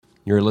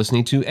You're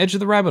listening to Edge of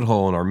the Rabbit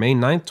Hole in our May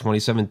 9th,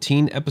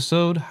 2017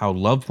 episode, How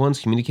Loved Ones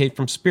Communicate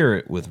from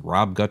Spirit with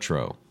Rob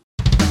Gutro.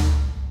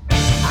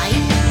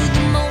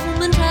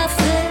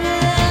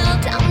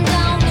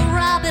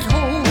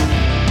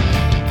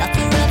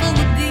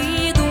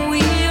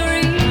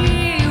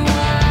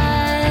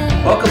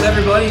 Welcome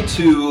everybody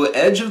to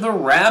Edge of the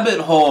Rabbit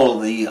Hole,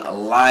 the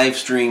live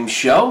stream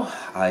show.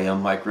 I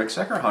am Mike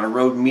Ricksecker, Haunted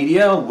Road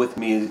Media. With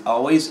me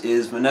always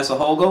is Vanessa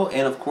Hogle,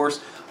 and of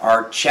course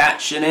our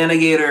chat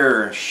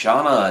shenanigator,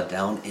 Shauna,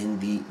 down in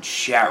the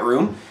chat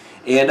room.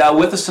 And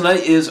with us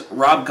tonight is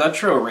Rob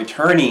Gutro,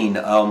 returning.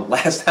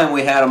 Last time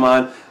we had him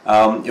on,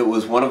 it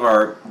was one of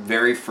our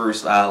very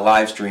first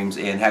live streams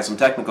and had some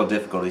technical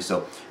difficulties.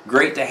 So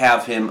great to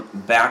have him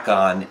back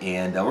on.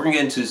 And we're going to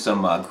get into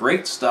some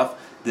great stuff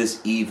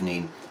this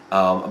evening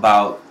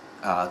about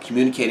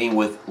communicating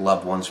with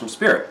loved ones from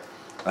spirit,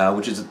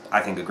 which is,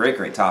 I think, a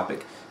great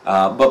topic.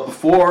 But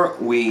before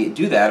we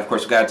do that, of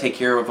course, we've got to take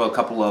care of a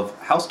couple of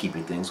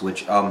housekeeping things,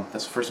 which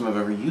that's the first time I've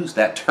ever used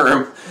that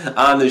term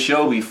on the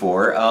show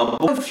before.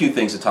 But we have a few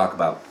things to talk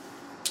about.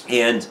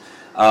 And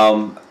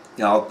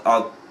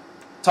I'll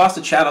toss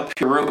the chat up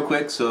here real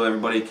quick so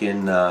everybody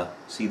can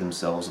see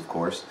themselves, of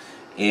course.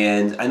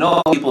 And I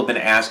know people have been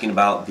asking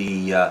about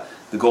the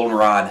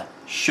Goldenrod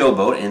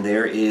Showboat, and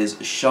there is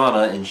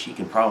Shauna, and she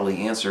can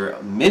probably answer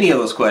many of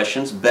those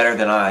questions better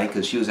than I,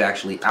 because she was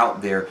actually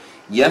out there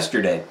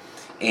yesterday.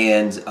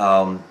 And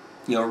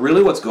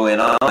really what's going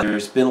on,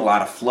 there's been a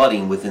lot of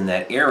flooding within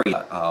that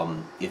area.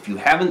 If you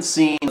haven't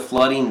seen the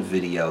flooding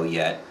video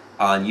yet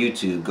on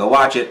YouTube, go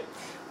watch it.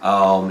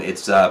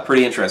 It's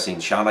pretty interesting.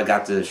 Shauna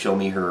got to show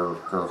me her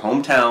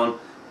hometown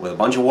with a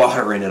bunch of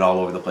water in it all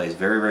over the place.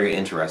 Very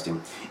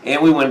interesting.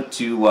 And we went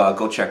to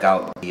go check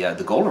out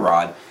the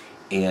Goldenrod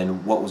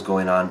and what was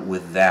going on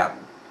with that,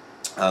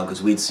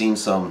 because we'd seen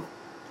some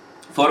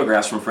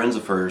photographs from friends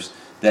of hers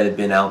that had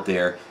been out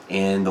there,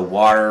 and the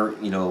water,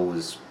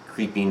 was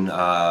creeping,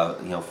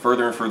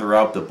 further and further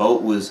up. The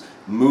boat was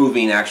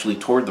moving actually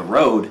toward the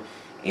road,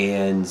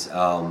 and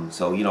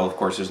so of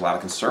course, there's a lot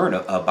of concern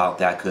about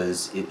that,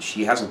 because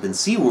she hasn't been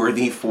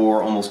seaworthy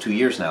for almost 2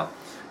 years now.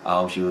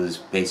 She was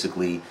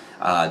basically,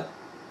 dry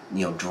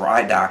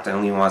docked. I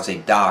don't even want to say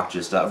docked,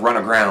 just run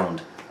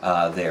aground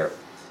there.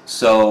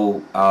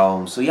 So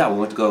yeah, we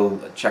went to go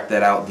check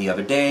that out the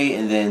other day,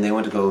 and then they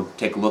went to go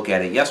take a look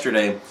at it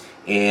yesterday,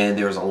 and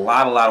there was a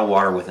lot of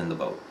water within the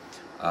boat.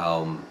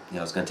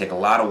 It's going to take a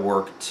lot of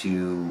work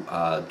to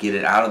get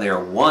it out of there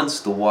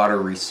once the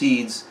water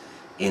recedes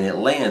and it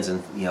lands.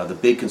 And the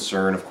big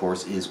concern, of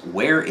course, is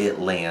where it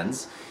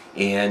lands,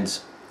 and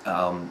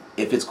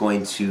if it's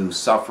going to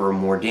suffer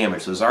more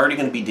damage. So there's already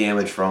going to be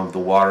damage from the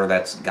water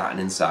that's gotten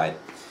inside,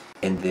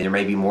 and there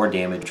may be more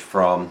damage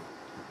from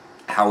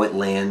how it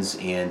lands,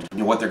 and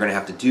what they're going to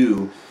have to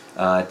do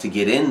to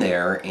get in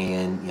there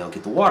and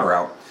get the water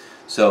out.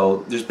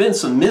 So there's been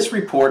some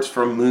misreports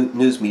from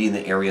news media in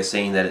the area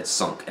saying that it's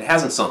sunk. It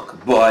hasn't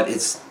sunk, but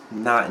it's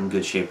not in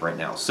good shape right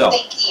now. So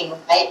thinking,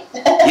 right?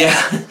 Yeah,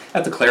 I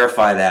have to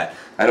clarify that.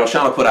 I know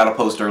Shauna put out a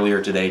post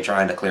earlier today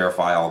trying to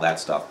clarify all that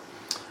stuff.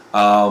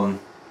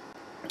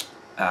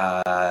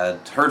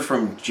 Heard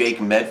from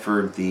Jake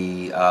Medford,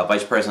 the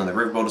vice president of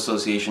the Riverboat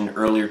Association,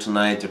 earlier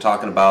tonight. They're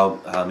talking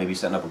about maybe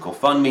setting up a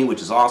GoFundMe,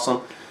 which is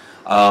awesome.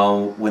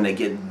 When they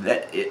get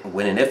that,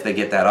 when and if they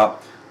get that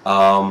up,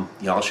 I'll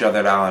share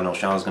that out. I know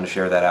Shauna's going to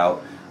share that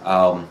out.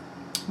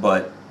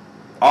 But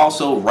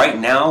also, right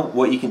now,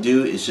 what you can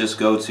do is just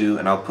go to,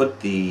 and I'll put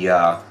the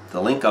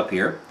link up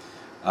here.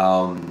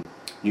 You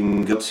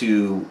can go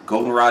to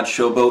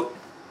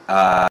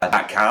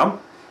goldenrodshowboat.com.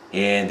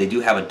 And they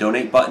do have a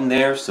donate button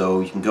there, so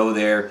you can go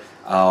there.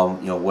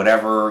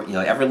 Whatever,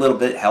 every little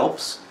bit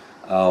helps.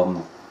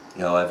 I've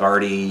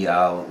already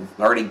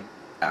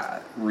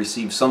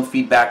received some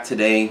feedback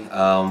today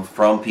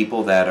from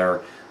people that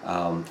are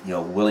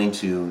willing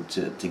to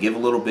give a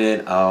little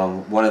bit.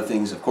 One of the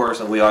things, of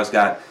course, we always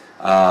got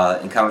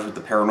encounters with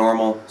the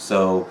paranormal.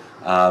 So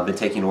I've been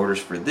taking orders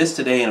for this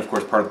today, and of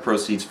course, part of the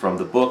proceeds from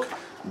the book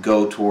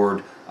go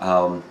toward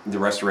the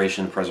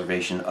restoration and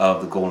preservation of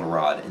the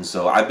Goldenrod. And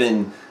so I've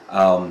been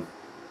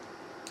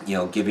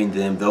giving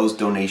them those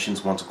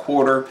donations once a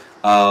quarter.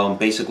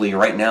 Basically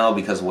right now,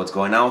 because of what's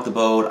going on with the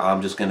boat,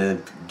 I'm just going to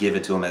give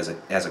it to them as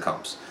it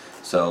comes.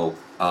 So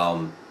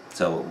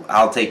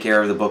I'll take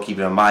care of the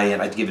bookkeeping on my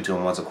end. I give it to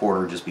them once a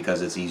quarter just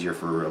because it's easier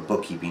for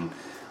bookkeeping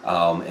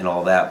and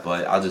all that,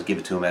 but I'll just give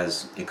it to them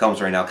as it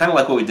comes right now. Kind of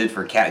like what we did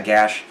for Kat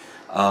Gash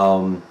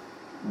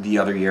the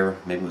other year,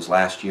 maybe it was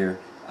last year,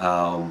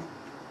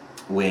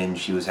 when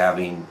she was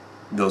having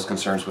those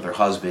concerns with her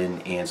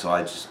husband, and so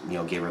I just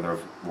gave her the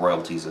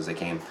royalties as they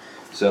came.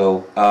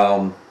 So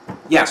so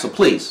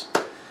please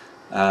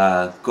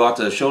go out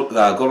to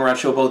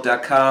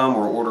goldenrodshowboat.com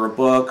or order a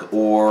book,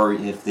 or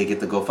if they get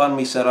the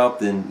GoFundMe set up,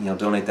 then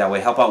donate that way.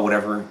 Help out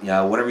whatever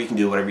you can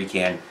do, whatever you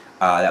can.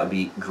 That would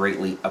be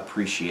greatly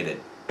appreciated.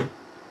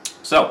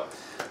 So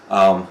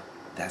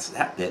that's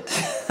that bit.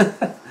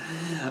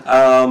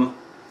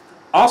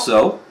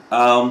 Also,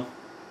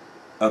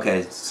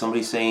 Okay,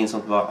 somebody's saying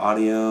something about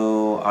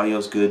audio.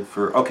 Audio's good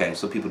for... Okay,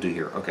 so people do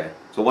hear. Okay,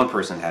 so one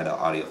person had an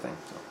audio thing.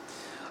 So.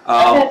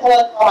 I'm going to pull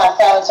it on my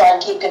phone so I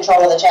can keep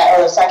control of the chat,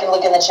 or so I can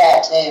look in the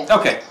chat too.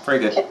 Okay, very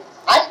good.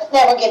 I just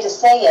never get to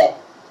see it.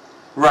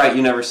 Right,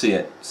 you never see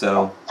it,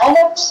 so... I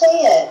never see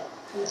it.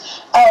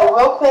 Oh,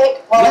 real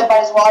quick, while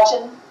everybody's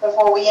watching,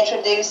 before we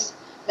introduce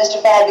Mr.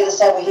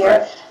 Fabulous over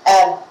here,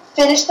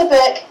 finish the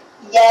book,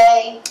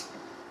 yay.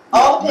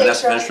 All the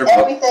pictures,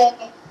 everything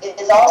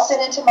is all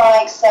sent into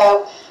Mike,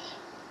 so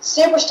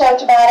super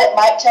stoked about it.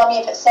 Mike, tell me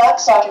if it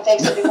sucks so I can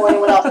fix it before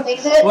anyone else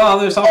sees it. Well,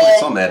 there's always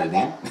some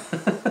editing.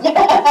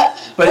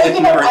 But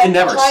it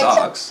never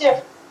sucks.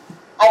 I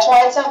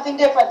tried something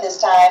different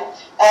this time.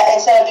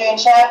 Instead of doing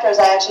chapters,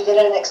 I actually did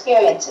it in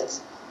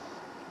experiences.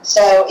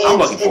 So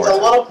it's a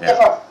little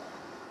different.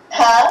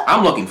 Huh?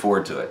 I'm looking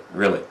forward to it,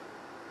 really.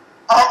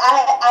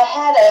 I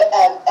had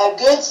a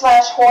good /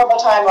 horrible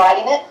time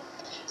writing it.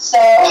 So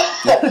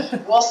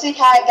we'll see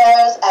how it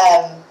goes.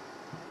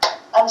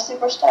 I'm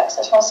super stoked, so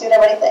I just want to see what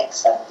everybody thinks.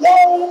 So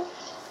yay!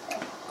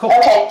 Cool.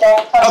 Okay.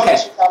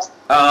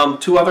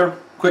 Two other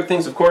quick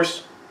things, of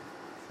course.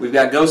 We've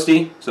got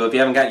Ghosty, so if you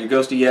haven't got your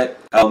Ghosty yet,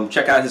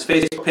 check out his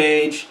Facebook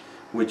page,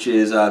 which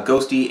is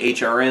Ghosty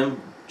HRM,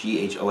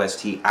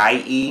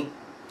 GHOSTIE.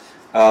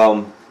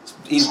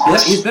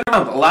 He's been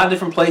around a lot of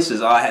different places.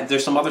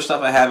 There's some other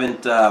stuff I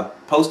haven't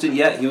posted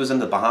yet. He was in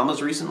the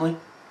Bahamas recently,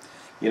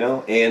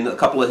 and a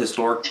couple of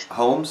historic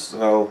homes.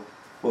 So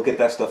we'll get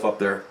that stuff up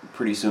there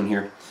pretty soon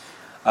here.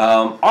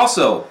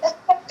 Also,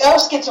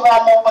 Ghost gets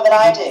around more than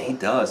I do. He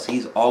does.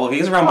 He's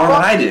around more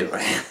than I do,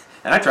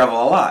 and I travel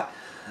a lot.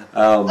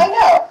 I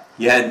know.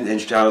 Yeah, and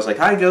John was like,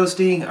 "Hi,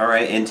 Ghosty." All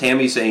right, and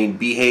Tammy's saying,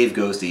 "Behave,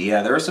 Ghosty."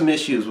 Yeah, there were some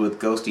issues with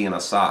Ghosty in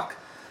a sock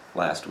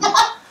last week.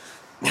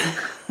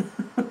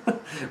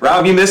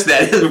 Rob, you missed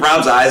that.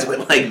 Rob's eyes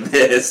went like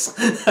this.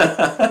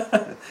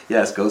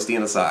 Yes, Ghosty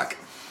in a sock.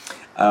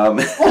 We'll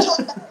talk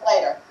about it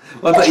later.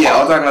 We'll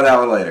talk about that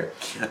one later.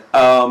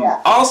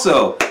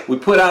 Also, we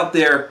put out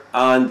there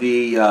on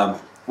the on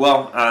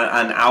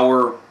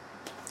our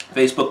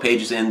Facebook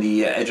pages and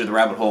the Edge of the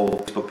Rabbit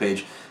Hole Facebook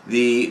page,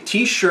 the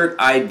T-shirt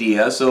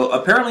idea. So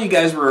apparently you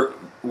guys were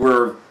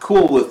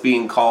cool with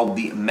being called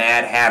the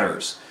Mad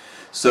Hatters.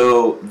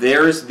 So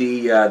there's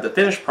the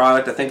finished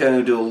product. I think I'm going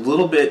to do a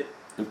little bit,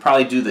 and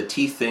probably do the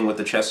teeth thing with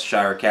the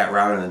Cheshire Cat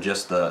rather than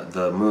just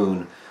the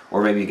moon.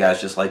 Or maybe you guys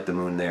just like the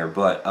moon there.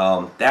 But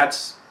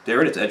there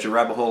it is, Edge of the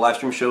Rabbit Hole live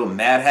stream show,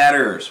 Mad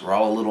Hatters. We're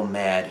all a little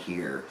mad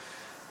here,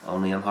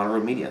 only on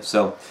Hogle Media.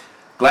 So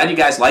glad you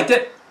guys liked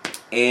it.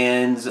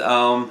 And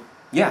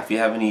if you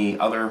have any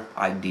other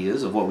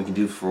ideas of what we can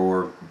do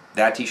for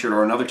that T-shirt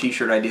or another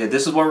T-shirt idea,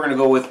 this is what we're going to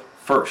go with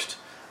first,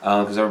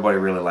 because everybody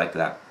really liked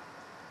that.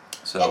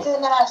 So it's a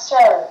nice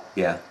shirt.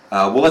 Yeah,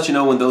 we'll let you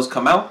know when those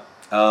come out.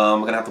 We're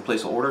going to have to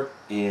place an order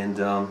and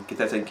get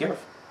that taken care of.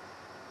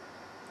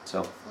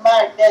 So.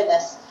 My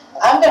goodness.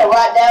 I'm going to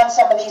write down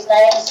some of these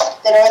names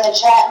that are in the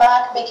chat,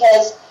 Mike,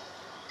 because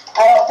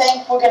I don't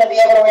think we're going to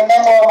be able to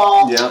remember them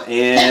all. Yeah,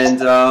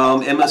 and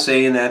Emma's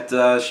saying that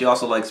she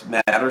also likes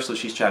Matter, so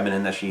she's chiming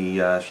in that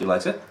she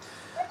likes it.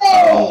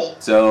 Hey.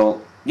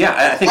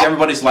 I think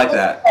everybody's like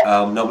that.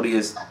 Nobody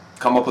has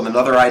come up with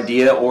another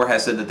idea or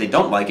has said that they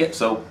don't like it.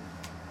 So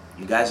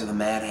you guys are the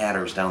Mad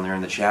Hatters down there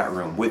in the chat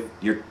room with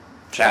your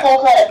chat,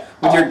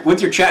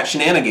 with your chat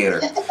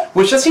shenanigator,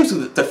 which just seems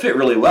to fit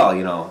really well.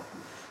 You have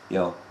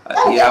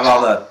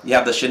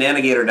the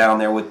shenanigator down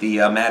there with the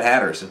Mad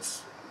Hatters.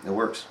 It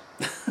works.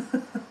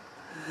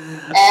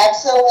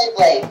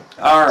 Absolutely.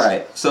 All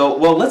right. So,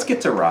 let's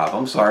get to Rob.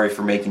 I'm sorry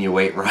for making you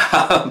wait,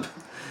 Rob.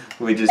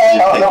 We just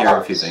take care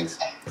of a few things.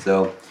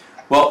 So,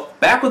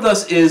 back with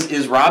us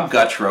is Rob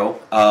Gutro.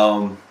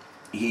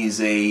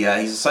 He's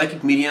a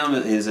psychic medium.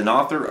 Is an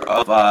author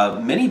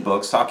of many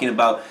books talking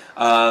about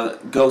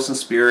ghosts and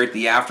spirit,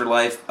 the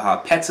afterlife,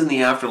 pets in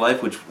the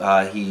afterlife, which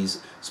he's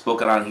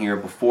spoken on here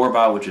before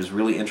about, which is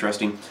really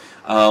interesting.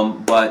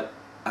 What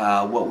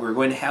we're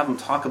going to have him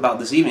talk about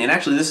this evening, and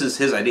actually this is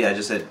his idea. I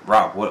just said,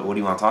 Rob, what do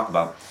you want to talk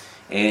about?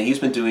 And he's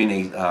been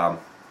doing a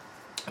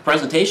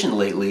presentation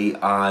lately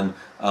on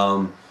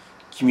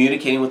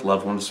communicating with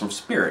loved ones from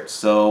spirits.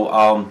 So,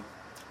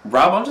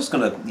 Rob, I'm just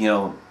going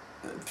to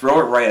throw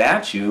it right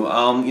at you.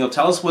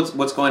 Tell us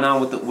what's going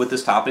on with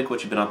this topic,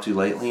 what you've been up to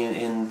lately,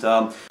 and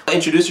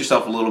introduce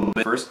yourself a little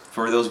bit first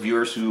for those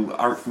viewers who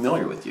aren't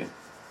familiar with you.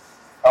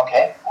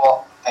 Okay.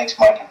 Well, thanks,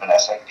 Mike and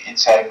Vanessa.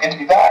 It's good to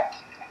be back,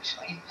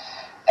 actually.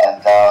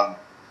 And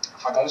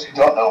for those who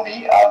don't know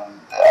me, I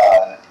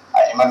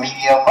am a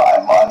medium.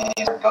 I'm on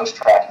the Ghost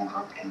Tracking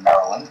Group in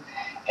Maryland,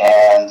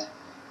 and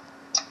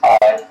I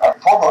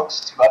write 4 books: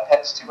 2 about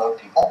pets, 2 about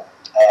people,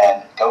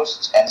 and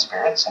ghosts and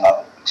spirits, and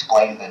I'll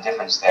explain the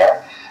difference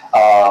there.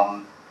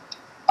 I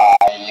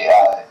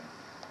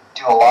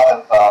do a lot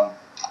of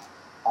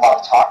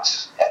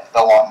talks at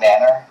Belmont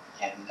Manor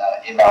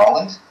in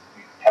Maryland.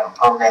 We have a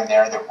program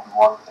there that we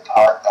work with the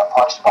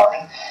Parks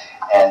Department,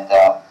 and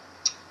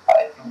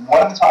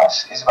one of the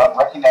talks is about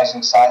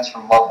recognizing signs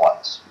from loved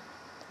ones,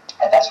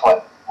 and that's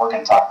what we're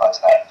going to talk about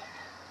tonight.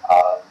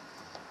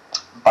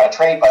 By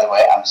trade, by the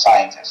way, I'm a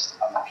scientist.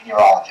 I'm a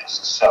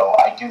meteorologist, so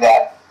I do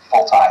that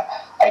full time.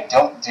 I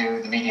don't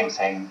do the medium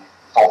thing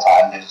full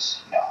time.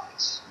 There's, you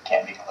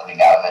can't make a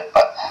living out of it,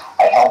 but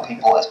I help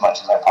people as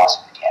much as I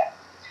possibly can.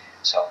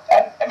 So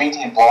I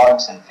maintain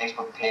blogs and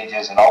Facebook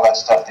pages and all that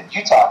stuff that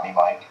you taught me,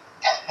 Mike,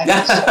 so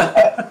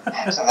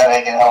that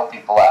I can help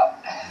people out.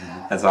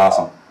 That's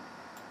awesome.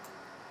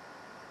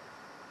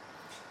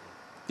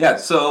 Yeah,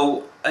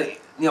 so,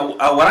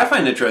 what I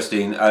find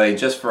interesting,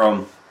 just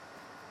from,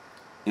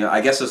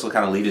 I guess this will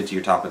kind of lead into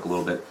your topic a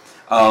little bit.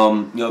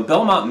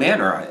 Belmont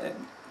Manor,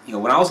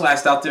 when I was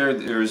last out there,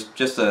 there was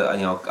just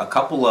a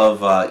couple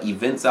of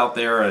events out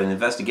there, an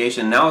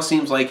investigation. Now it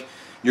seems like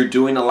you're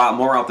doing a lot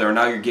more out there.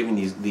 Now you're giving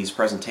these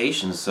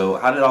presentations. So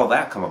how did all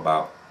that come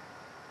about?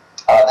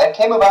 That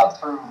came about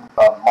through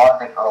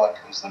Margaret Ehrlich,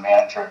 who's the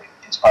manager of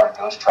Inspired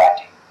Ghost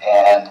Tracking.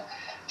 And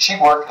she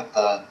worked with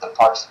the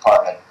Parks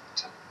Department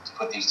to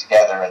put these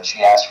together, and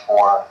she asked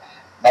for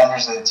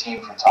members of the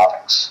team for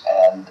topics.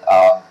 And,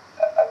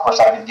 of course,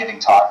 I've been giving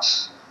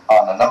talks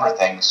on a number of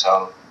things,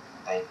 so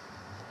they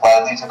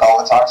gladly took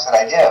all the talks that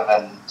I give,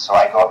 and so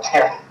I go up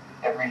there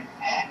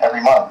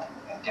every month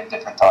and give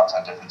different talks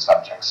on different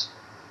subjects.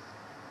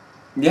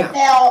 Yeah.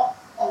 Now,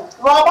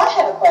 Rob, I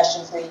have a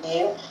question for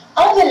you.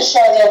 I did a show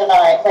the other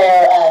night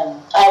where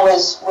I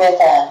was with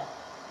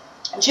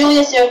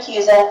Julia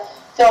Syracusa,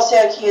 Phil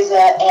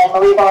Syracusa, and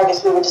Marie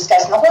Vargas. We were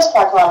discussing the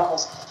Horsepower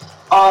Chronicles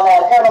on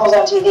Paranormal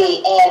Zone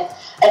TV, and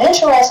an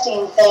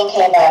interesting thing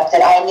came up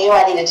that I knew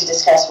I needed to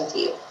discuss with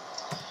you.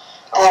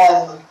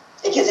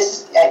 Because this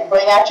is,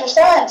 bring out your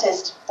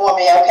scientist for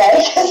me,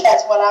 okay? Because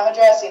that's what I'm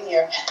addressing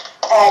here.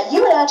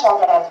 You and I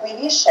talked on a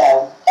previous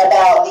show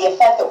about the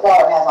effect that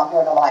water has on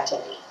paranormal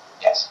activity.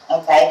 Yes.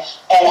 Okay,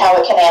 and how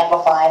it can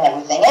amplify and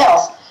everything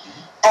else.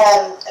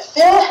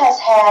 Phil has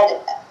had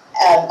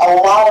a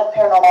lot of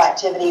paranormal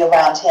activity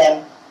around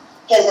him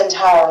his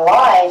entire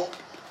life,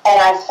 and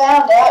I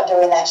found out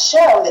during that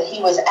show that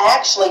he was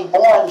actually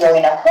born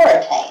during a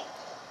hurricane.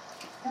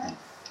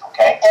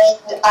 Okay.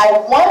 And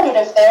I wondered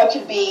if there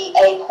could be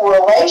a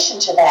correlation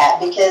to that,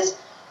 because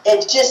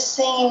it just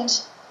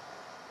seemed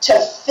to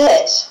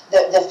fit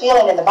the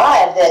feeling and the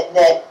vibe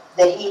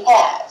that he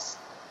has.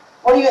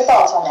 What are your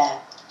thoughts on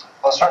that?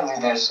 Well, certainly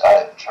there's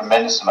a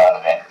tremendous amount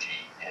of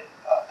energy in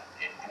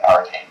a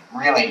hurricane.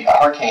 Really, a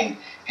hurricane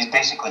is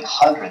basically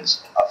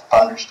hundreds of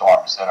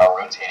thunderstorms that are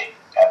rotating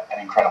at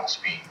an incredible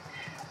speed.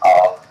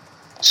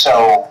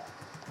 So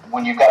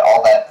when you've got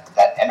all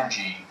that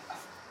energy,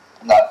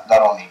 not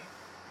only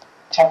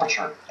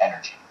temperature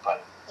energy,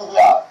 but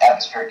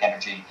atmospheric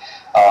energy,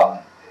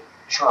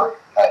 sure,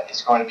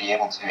 it's going to be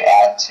able to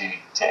add to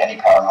any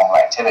paranormal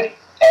activity.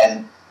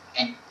 And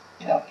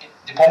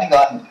depending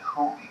on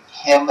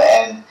him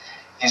and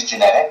his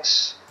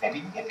genetics,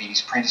 maybe if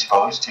he's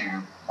predisposed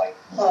to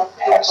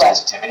have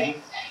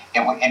sensitivity,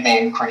 it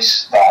may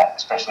increase that,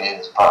 especially at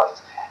his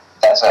birth.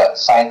 That's a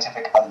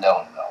scientific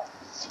unknown, though.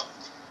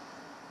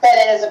 But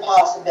it is a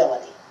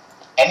possibility.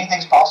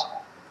 Anything's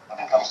possible when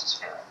it comes to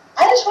spirit.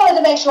 I just wanted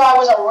to make sure I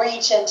wasn't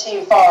reaching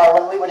too far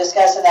when we were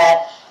discussing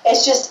that.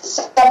 It's just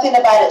something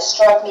about it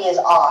struck me as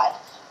odd,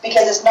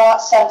 because it's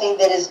not something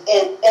that is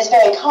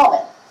very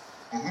common.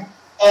 Mm-hmm.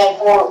 And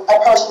for a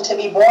person to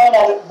be born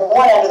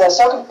under those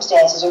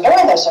circumstances or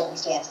during those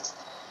circumstances,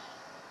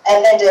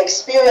 and then to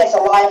experience a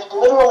life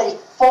literally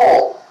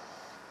full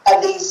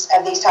of these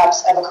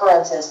types of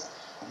occurrences,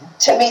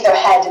 to me there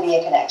had to be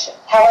a connection.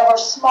 However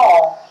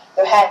small,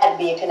 there had to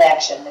be a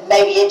connection. And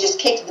maybe it just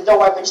kicked the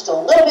door open just a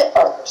little bit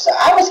further. So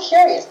I was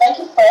curious. Thank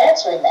you for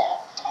answering that.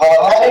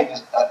 Well, I'll tell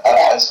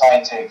you a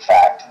scientific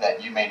fact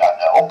that you may not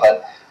know,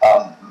 but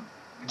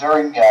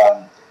during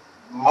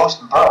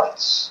most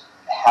births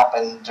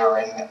happen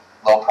during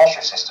low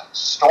pressure systems,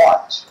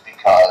 storms,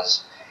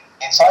 because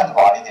inside the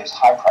body there's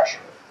high pressure,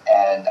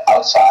 and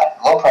outside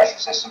low pressure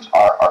systems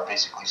are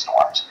basically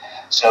storms.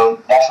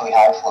 So naturally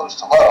high flows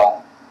to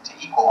low to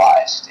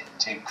equalize,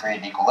 to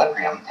create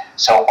equilibrium.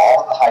 So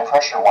all of the high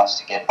pressure wants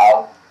to get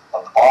out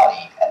of the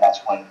body, and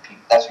that's when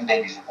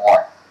babies are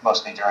born,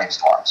 mostly during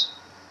storms.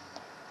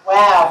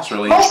 Wow, that's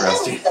really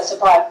interesting. That's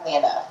surprisingly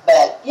enough,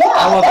 but yeah,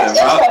 I love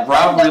it.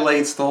 Rob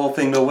relates the whole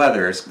thing to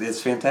weather.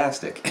 It's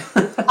fantastic.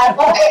 I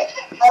love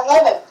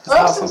it. Throw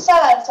awesome. Some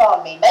science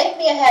on me. Make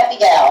me a happy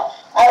gal.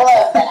 I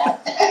love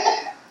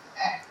that.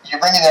 You're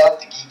bringing out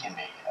the geek in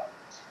me,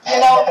 You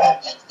know,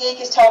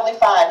 geek is totally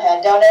fine,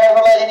 hon. Don't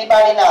ever let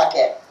anybody knock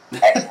it.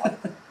 Excellent.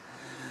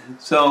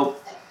 So,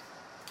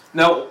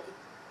 now,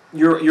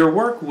 your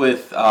work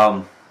with,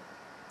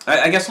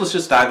 I guess let's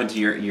just dive into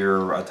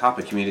your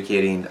topic,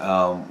 communicating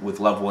with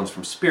loved ones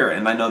from spirit.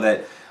 And I know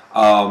that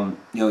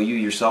you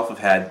yourself have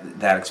had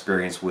that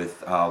experience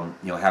with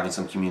having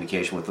some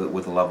communication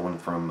with a loved one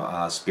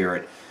from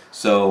spirit.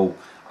 So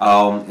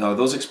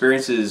those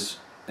experiences,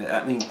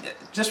 I mean,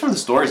 just from the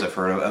stories I've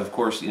heard, of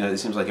course, it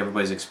seems like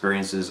everybody's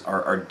experiences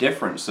are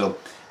different. So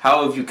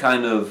how have you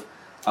kind of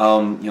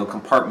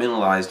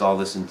compartmentalized all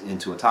this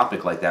into a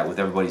topic like that with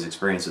everybody's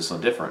experiences so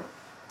different?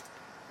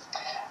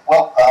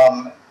 Well,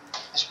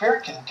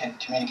 spirit can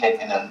communicate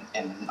in a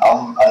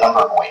number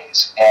of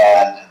ways,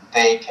 and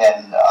they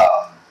can,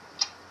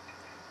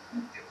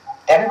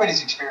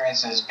 everybody's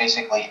experiences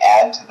basically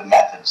add to the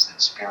methods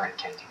that spirit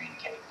can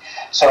communicate.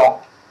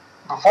 So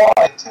before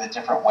I get to the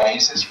different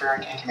ways that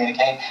spirit can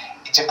communicate,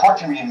 it's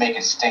important for me to make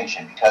a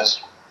distinction,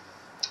 because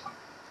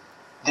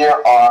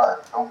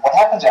what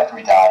happens after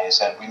we die is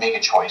that we make a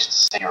choice to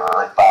stay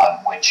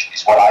earthbound, which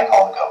is what I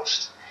call a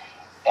ghost.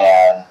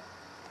 And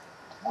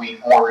we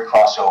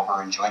cross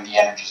over and join the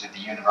energies of the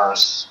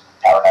universe,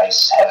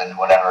 paradise, heaven,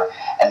 whatever,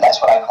 and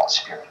that's what I call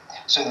spirit.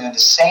 So they're the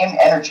same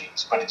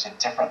energies, but it's a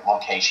different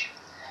location.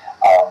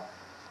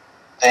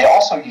 They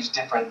also use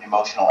different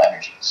emotional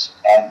energies,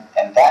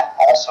 and that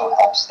also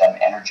helps them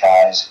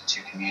energize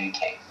to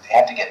communicate. They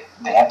have to get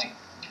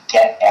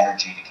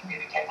energy to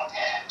communicate.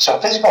 So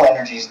physical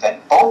energies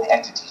that both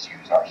entities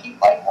use are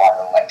heat, light,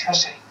 water,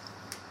 electricity.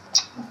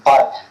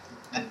 But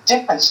the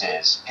difference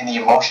is in the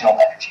emotional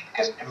energy,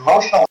 because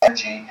emotional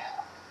energy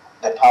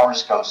that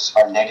powers ghosts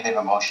are negative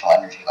emotional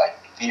energy, like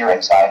fear,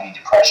 anxiety,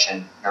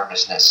 depression,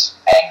 nervousness,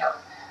 anger.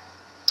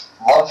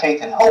 Love,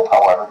 faith, and hope,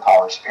 however,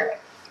 power spirit.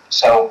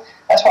 So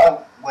that's why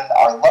when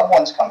our loved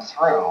ones come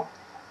through,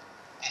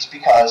 it's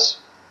because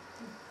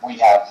we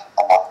have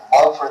a lot of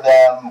love for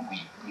them,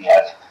 we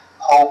have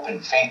hope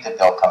and faith that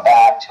they'll come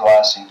back to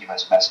us and give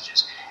us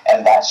messages,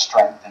 and that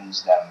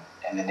strengthens them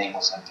and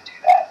enables them to do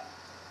that.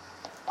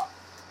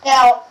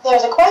 Now,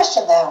 there's a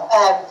question, though.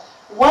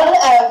 One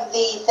of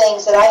the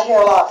things that I hear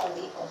a lot from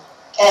people,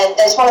 and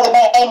it's one of the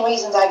main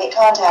reasons I get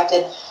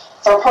contacted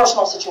for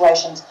personal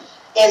situations,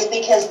 is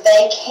because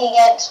they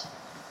can't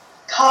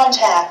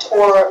contact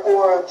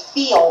or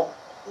feel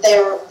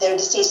their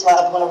deceased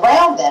loved one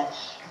around them,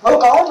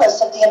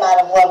 regardless of the amount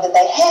of love that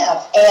they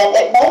have. And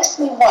it makes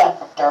me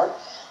wonder,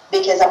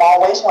 because I'm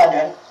always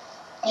wondering,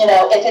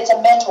 if it's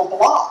a mental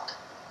block,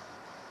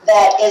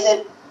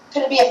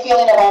 could it be a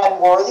feeling of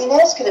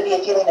unworthiness? Could it be a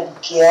feeling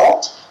of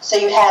guilt? So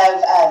you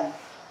have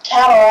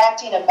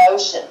counteracting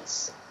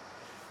emotions.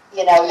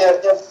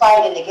 They're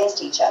fighting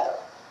against each other.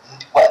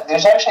 Well,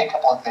 there's actually a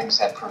couple of things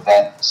that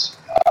prevent us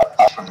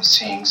from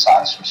seeing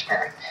signs from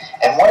spirit.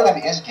 And one of them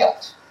is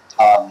guilt.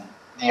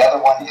 The other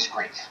one is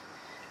grief.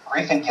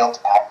 Grief and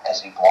guilt act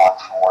as a block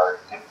for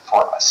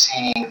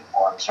seeing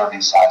or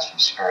observing signs from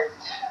spirit.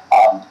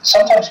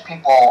 Sometimes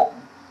people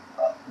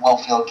will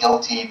feel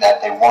guilty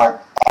that they weren't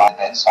on the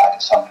bedside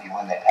of somebody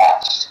when they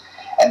passed.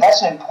 And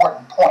that's an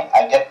important point.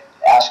 I get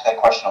asked that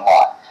question a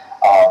lot.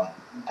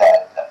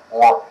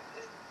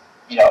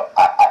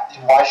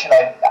 Why should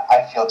I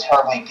feel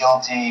terribly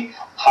guilty?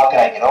 How can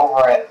I get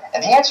over it?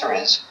 And the answer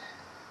is,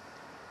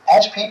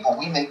 as people,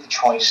 we make the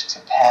choice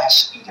to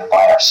pass either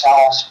by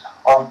ourselves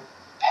or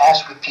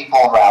pass with people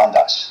around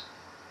us.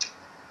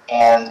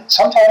 And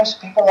sometimes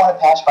people want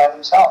to pass by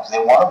themselves. They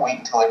want to wait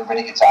until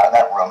everybody gets out of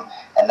that room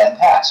and then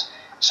pass.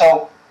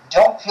 So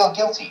don't feel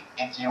guilty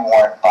if you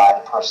weren't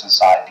by the person's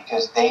side,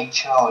 because they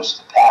chose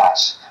to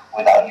pass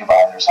without you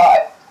by their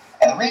side.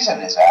 And the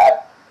reason is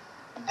that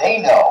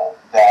they know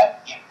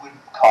that it would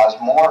cause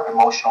more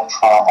emotional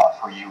trauma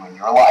for you in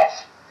your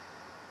life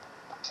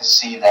to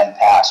see them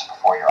pass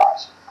before your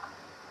eyes.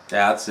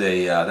 That's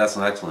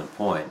an excellent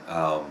point.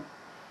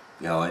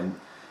 And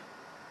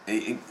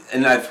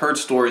I've heard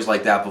stories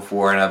like that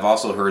before, and I've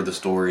also heard the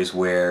stories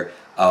where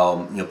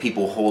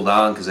people hold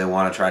on because they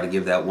want to try to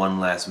give that one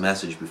last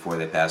message before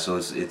they pass. So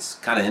it's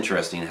kind of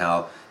interesting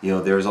how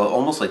there's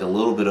almost like a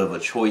little bit of a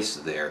choice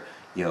there,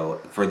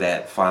 for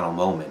that final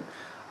moment.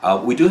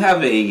 We do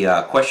have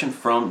a question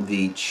from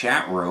the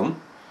chat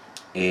room,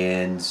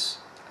 and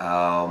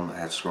I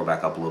have to scroll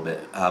back up a little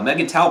bit.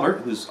 Megan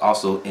Talbert, who's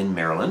also in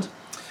Maryland.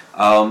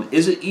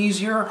 Is it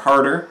easier,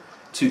 harder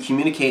to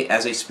communicate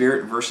as a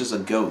spirit versus a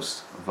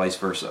ghost, or vice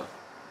versa?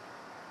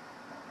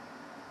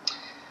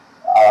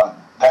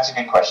 That's a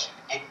good question.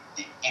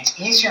 It's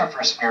easier for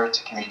a spirit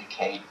to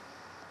communicate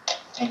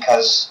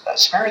because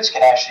spirits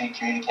can actually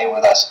communicate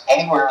with us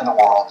anywhere in the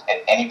world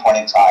at any point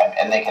in time,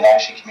 and they can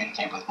actually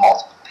communicate with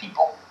multiple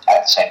people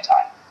at the same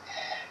time.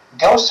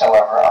 Ghosts,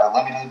 however, are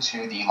limited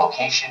to the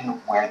location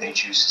where they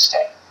choose to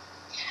stay.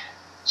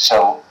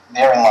 So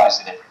therein lies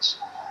the difference.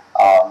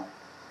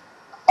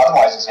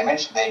 Otherwise, as I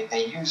mentioned,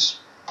 they use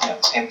the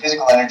same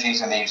physical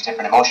energies, and they use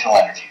different emotional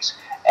energies.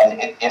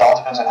 And it all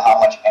depends on how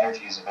much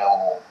energy is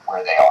available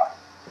where they are.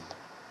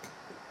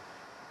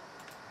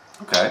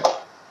 Okay.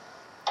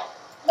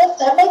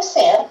 That makes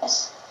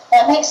sense.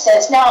 That makes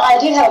sense. Now, I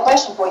do have a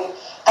question for you.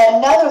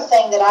 Another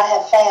thing that I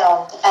have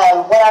found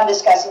when I'm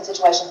discussing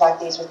situations like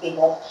these with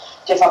people,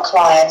 different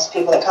clients,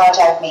 people that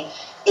contact me,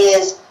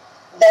 is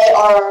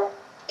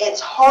it's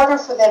harder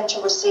for them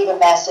to receive a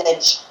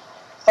message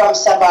from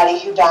somebody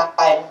who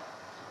died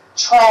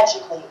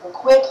tragically or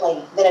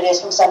quickly than it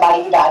is from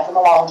somebody who died from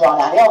a long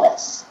drawn-out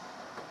illness.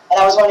 And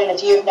I was wondering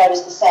if you've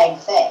noticed the same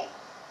thing.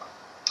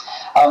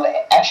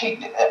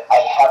 Actually,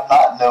 I have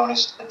not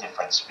noticed a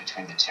difference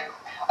between the two.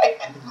 I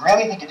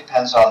really think it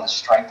depends on the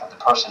strength of the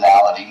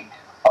personality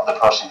of the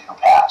person who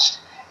passed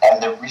and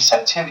the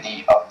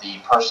receptivity of the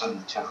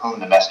person to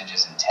whom the message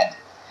is intended.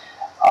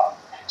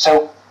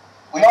 So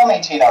we all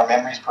maintain our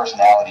memories,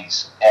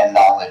 personalities, and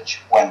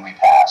knowledge when we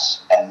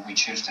pass, and we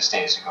choose to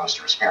stay as a ghost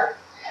or a spirit.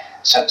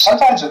 So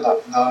sometimes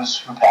those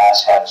who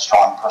pass have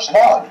strong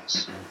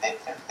personalities.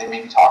 They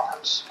may be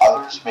talkers.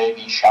 Others may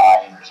be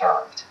shy and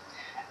reserved.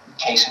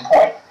 Case in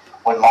point,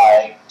 when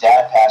my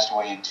dad passed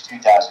away in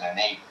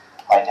 2008,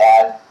 my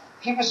dad,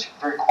 he was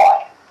very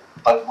quiet.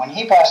 But when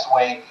he passed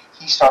away,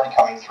 he started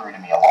coming through to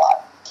me a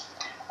lot.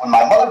 When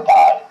my mother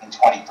died in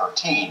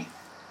 2013,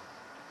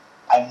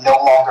 I no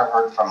longer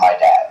heard from my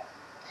dad.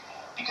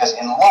 Because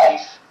in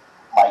life,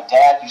 my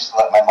dad used to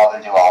let my mother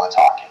do all the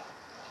talking.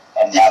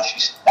 And now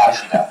she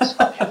does on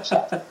the other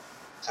side.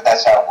 So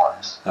that's how it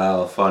works.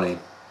 Oh, funny.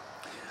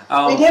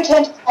 We do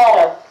tend to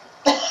matter.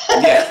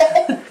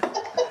 Yeah.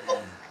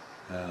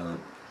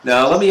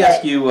 Now let me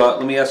ask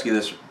you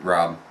this,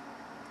 Rob,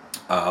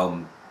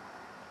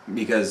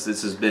 because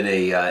this has been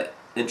a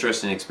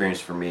interesting experience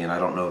for me, and I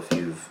don't know if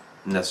you've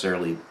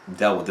necessarily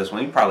dealt with this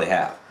one. You probably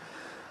have.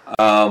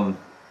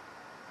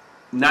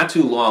 Not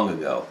too long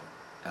ago,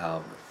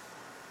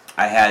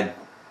 I had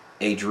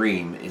a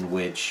dream in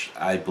which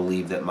I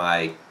believe that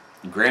my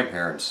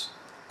grandparents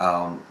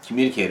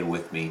communicated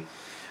with me,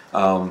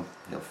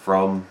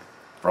 from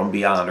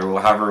beyond,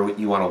 or however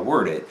you want to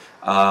word it,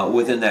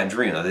 within that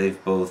dream. Now,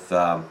 they've both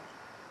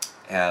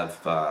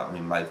have.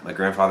 My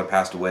grandfather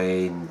passed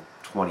away in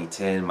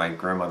 2010. My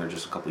grandmother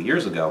just a couple of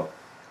years ago.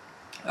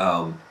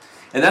 And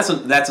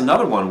that's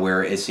another one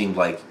where it seemed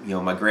like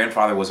my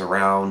grandfather was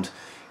around,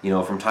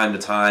 from time to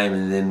time,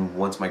 and then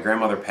once my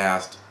grandmother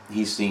passed,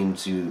 he seemed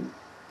to,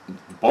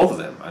 both of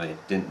them, I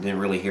didn't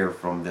really hear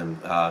from them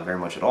very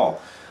much at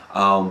all,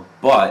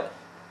 but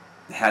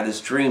had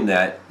this dream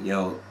that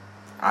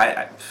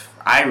I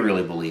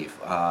really believe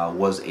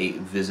was a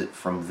visit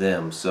from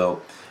them.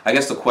 So I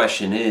guess the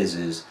question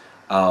is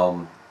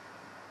how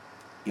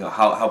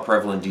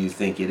prevalent do you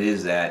think it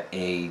is that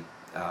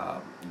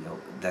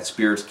that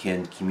spirits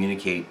can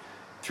communicate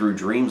through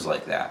dreams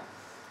like that?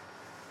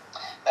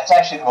 That's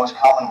actually the most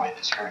common way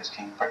that spirits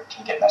can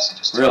get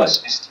messages to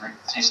us is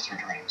through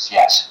dreams.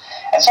 Yes,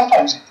 and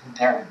sometimes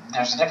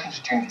there's a difference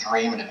between a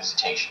dream and a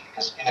visitation,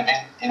 because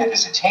in a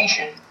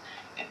visitation,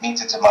 it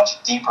means it's a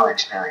much deeper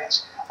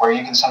experience where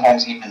you can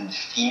sometimes even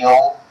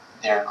feel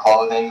their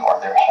clothing or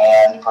their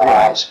hand,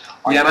 perhaps.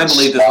 Right. Yeah, and I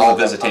believe this was a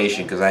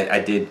visitation because I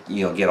did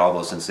get all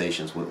those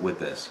sensations with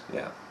this.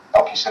 Yeah.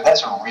 Okay, so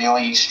that's a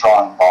really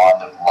strong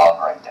bond of love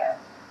right there.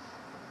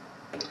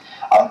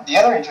 The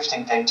other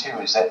interesting thing, too,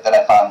 is that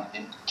I found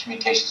in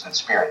communications with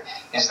spirit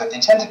is that they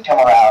tend to come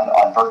around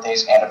on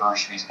birthdays,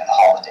 anniversaries, and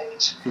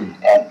holidays.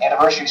 And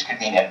anniversaries could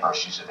mean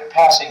anniversaries of their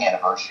passing,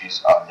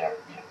 anniversaries of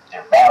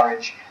their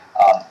marriage,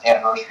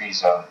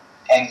 anniversaries of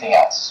anything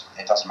else.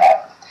 It doesn't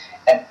matter.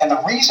 And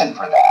the reason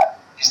for that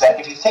is that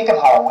if you think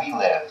of how we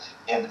live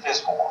in the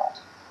physical world,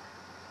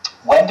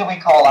 when do we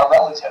call our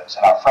relatives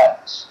and our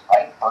friends,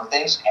 right?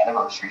 Birthdays,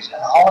 anniversaries,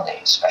 and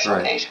holidays, special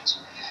occasions.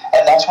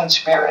 And that's when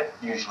spirit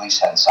usually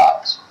sends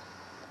signs.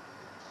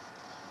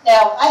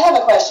 Now, I have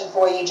a question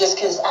for you, just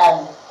because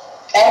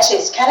actually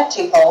it's kind of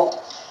twofold.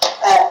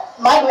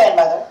 My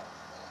grandmother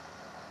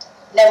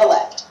never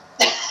left.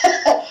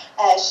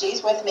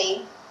 She's with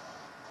me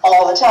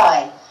all the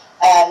time.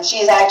 She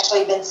has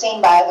actually been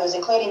seen by others,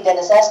 including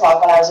Dennis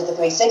Eslock, when I was at the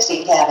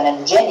 360 cabin in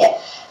Virginia.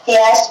 He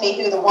asked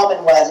me who the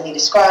woman was, and he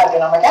described her,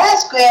 and I'm like,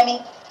 ask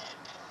Grammy.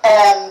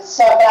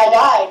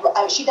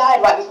 But she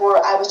died right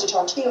before I was to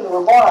turn 2, and we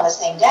were born on the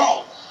same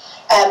day.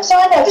 So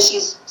I know that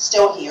she's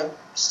still here,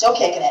 still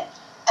kicking it.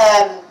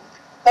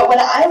 But when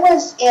I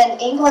was in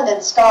England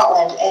and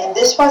Scotland, and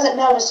this wasn't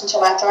noticed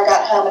until after I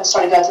got home and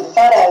started going through the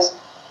photos,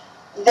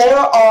 there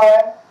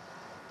are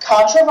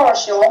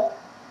controversial,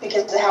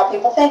 because of how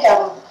people think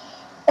of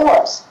them,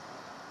 orbs.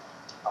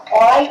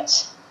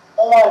 Bright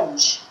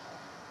orange.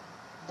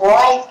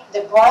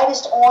 The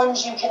brightest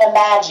orange you can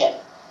imagine.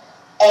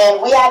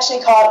 And we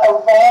actually caught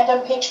a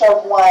random picture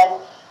of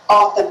one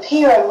off the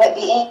pier in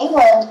Whitby,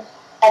 England,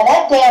 and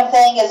that damn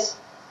thing is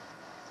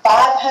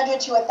 500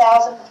 to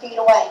 1,000 feet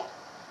away.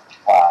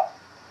 Wow.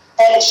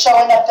 And it's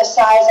showing up the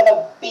size of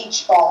a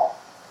beach ball.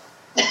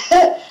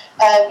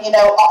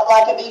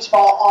 Like a beach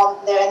ball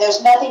on there, and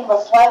there's nothing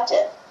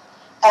reflective.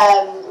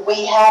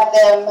 We have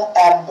them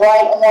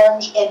bright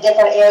orange in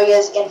different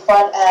areas in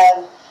front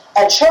of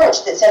a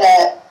church that's in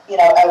a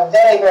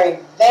very, very,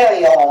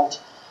 very old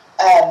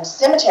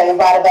cemetery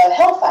right above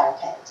Hellfire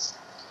Caves,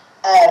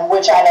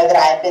 which I know that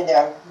I have been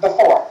there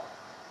before.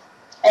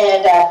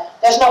 And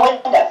there's no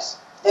windows.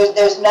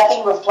 There's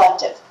nothing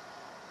reflective.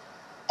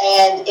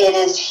 And it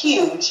is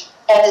huge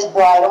and is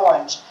bright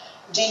orange.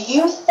 Do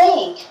you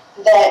think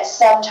that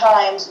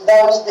sometimes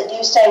those that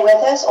do stay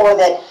with us or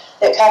that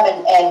come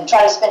and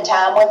try to spend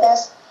time with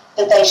us,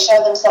 that they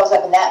show themselves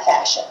up in that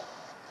fashion?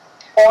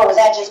 Or was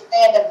that just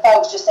random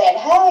folks just saying,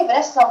 hey,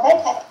 Vanessa's on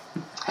vacay?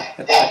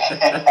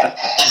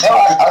 No,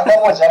 our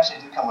loved ones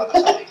actually do come with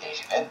us on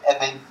vacation, and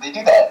they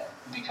do that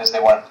because they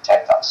want to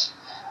protect us.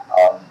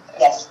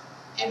 Yes.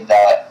 In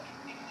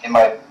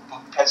my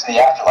book, Pets in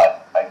the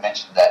Afterlife, I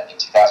mentioned that in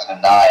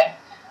 2009,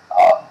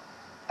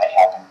 I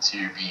happened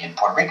to be in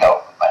Puerto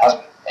Rico with my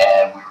husband,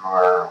 and we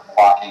were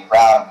walking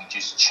around, and we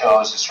just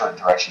chose a certain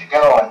direction to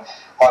go, and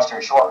long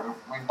story short,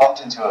 we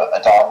bumped into a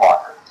dog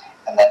walker,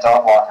 and that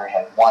dog walker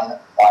had one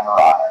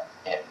Weimaraner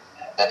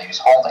that he was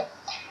holding,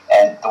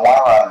 and the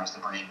Weimaraner is the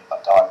breed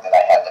of dog that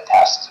I had that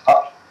passed as a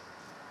puppy,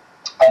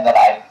 and then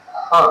I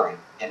heard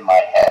in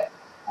my head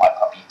my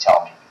puppy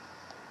tell me,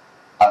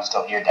 "I'm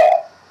still here,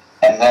 Dad,"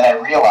 and then I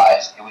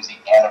realized it was the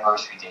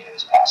anniversary date of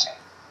his passing.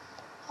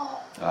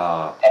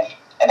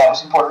 And that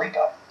was in Puerto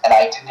Rico, and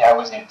I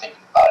wasn't even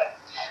thinking about it.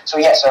 So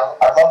yes, our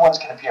loved ones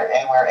can appear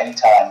anywhere,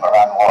 anytime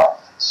around the world.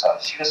 So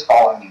she was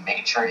following me,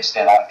 making sure you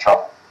stay out of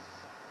trouble.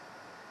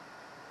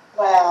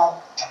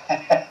 Wow.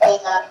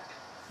 Yeah.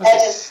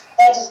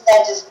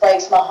 That just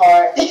breaks my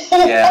heart.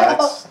 Yeah,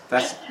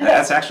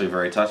 that's actually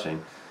very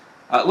touching.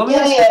 Let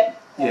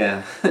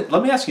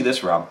me ask you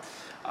this, Rob.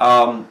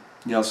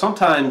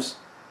 Sometimes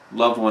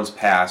loved ones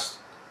pass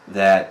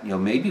that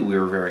maybe we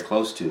were very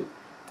close to,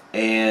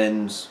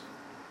 and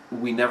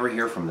we never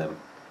hear from them.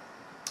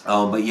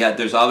 But yet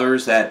there's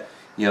others that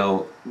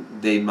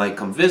they might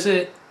come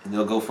visit and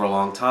they'll go for a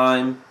long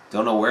time,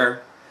 don't know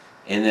where,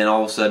 and then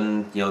all of a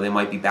sudden they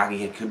might be back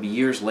again. It could be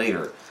years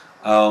later.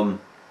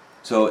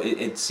 So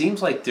it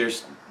seems like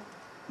there's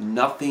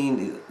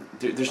nothing.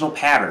 There's no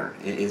pattern.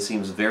 It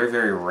seems very,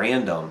 very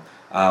random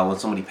when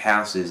somebody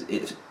passes.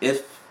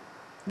 If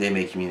they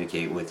may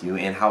communicate with you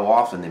and how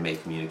often they may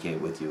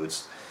communicate with you.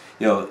 It's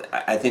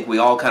I think we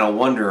all kind of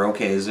wonder.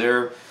 Okay, is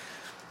there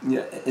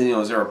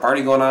a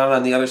party going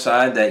on the other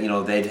side that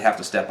they'd have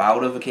to step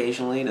out of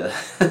occasionally to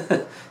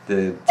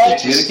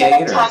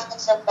communicate? Sometimes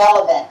it's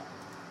irrelevant.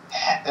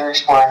 They're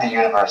exploring the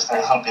universe. They're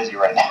a little busy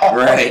right now.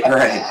 Right.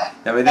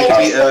 I mean, they could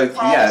be,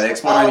 they're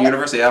exploring the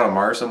universe. They're out on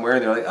Mars somewhere,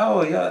 and they're like,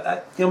 oh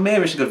yeah,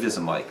 maybe we should go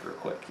visit Mike real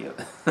quick. Yeah,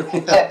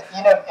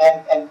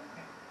 and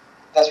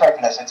that's right,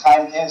 Vanessa.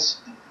 Time is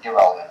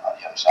irrelevant on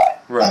the other side.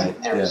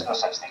 Right. There is no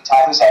such thing.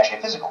 Time is actually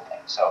a physical thing.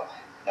 So,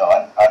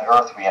 on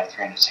Earth we have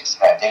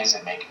 365 days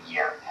that make a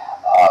year.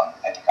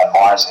 I think on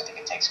Mars, I think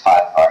it takes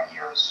 5 of our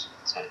years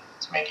to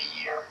make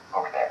a year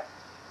over there,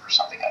 or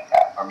something like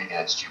that. Or maybe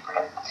that's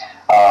Jupiter.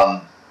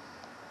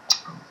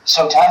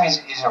 So time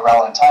is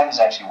irrelevant. Time is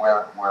actually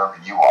wherever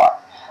you are.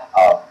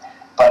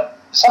 But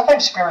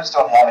sometimes spirits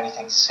don't have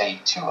anything to say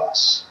to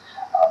us.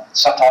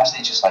 Sometimes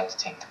they just like to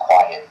take the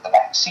quiet, the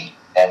back seat,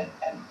 and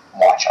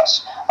watch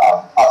us.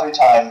 Other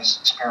times,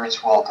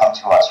 spirits will come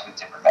to us with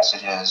different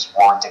messages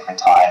or different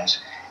times,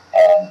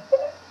 and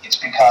it's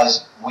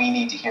because we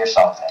need to hear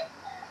something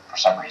for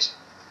some reason.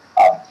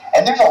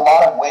 And there's a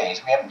lot of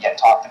ways. We haven't yet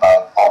talked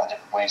about all the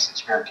different ways that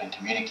spirit can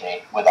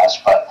communicate with us,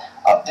 but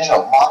there's a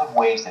lot of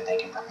ways that they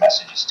can bring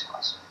messages to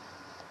us.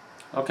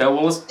 Okay,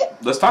 well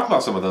let's talk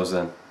about some of those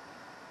then.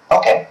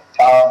 Okay,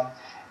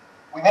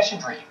 we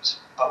mentioned dreams,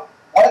 but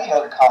one of the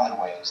other common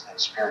ways that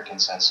spirit can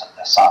send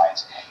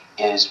signs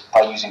is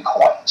by using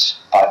coins,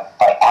 by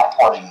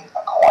apporting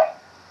a coin.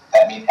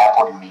 That means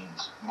apporting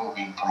means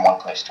moving from one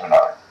place to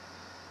another.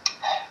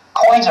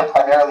 Coins are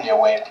primarily a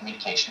way of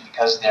communication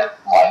because they're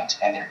light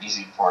and they're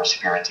easy for a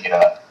spirit to get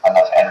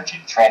enough energy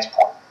to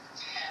transport.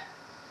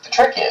 The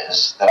trick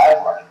is, that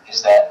I've learned,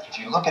 is that if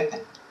you look at the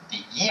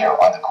year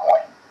on the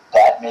coin,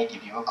 that may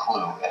give you a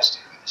clue as to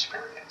who the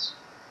spirit is.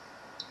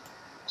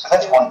 So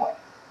that's one way.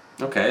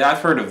 Okay, I've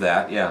heard of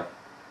that, yeah.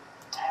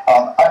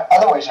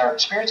 Other ways are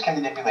spirits can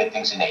manipulate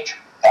things in nature.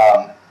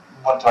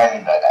 What do I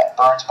mean by that?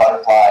 Birds,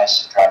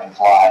 butterflies,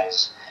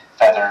 dragonflies,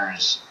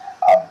 feathers.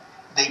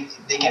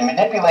 They can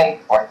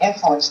manipulate or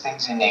influence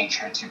things in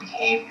nature to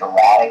behave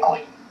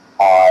erratically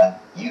on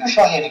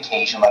usually an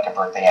occasion like a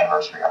birthday,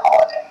 anniversary, or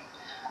holiday.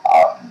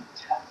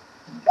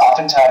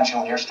 Oftentimes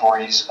you'll hear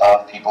stories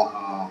of people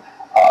who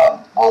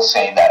will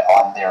say that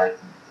on their...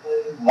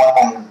 One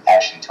woman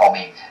actually told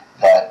me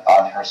that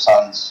on her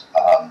son's,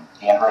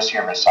 the anniversary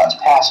of her son's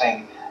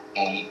passing,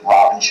 a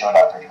robin showed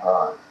up at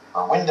her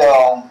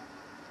window.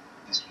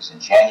 This was in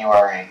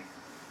January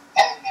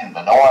in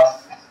the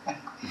north.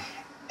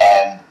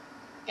 And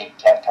it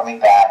kept coming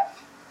back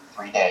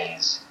 3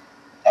 days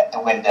at the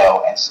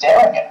window and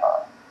staring at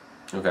her.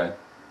 Okay.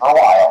 For a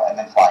while and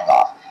then flying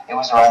off. It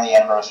was around the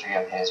anniversary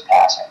of his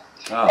passing.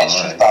 Oh, and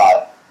she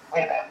thought,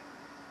 wait a minute,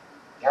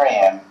 here I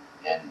am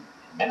in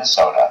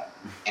Minnesota.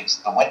 It's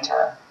the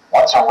winter.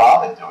 What's a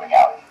robin doing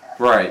out here?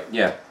 Right,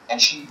 yeah.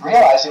 And she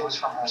realized it was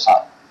from her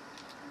son.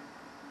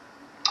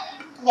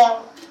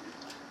 Now,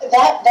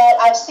 that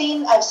I've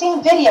seen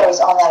videos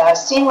on that. I've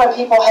seen where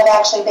people have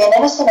actually been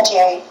in a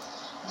cemetery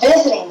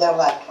visiting their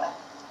loved one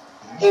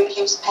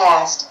who's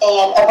passed,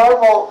 and a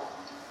bird will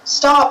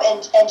stop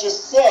and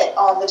just sit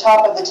on the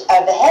top of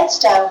the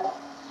headstone,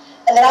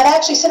 and then I've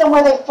actually seen them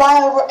where they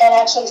fly over and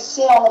actually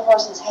sit on the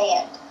person's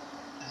hand.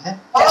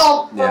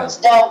 Wild birds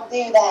don't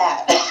do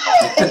that,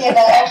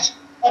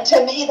 And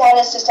to me, that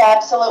is just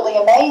absolutely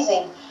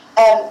amazing.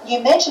 You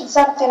mentioned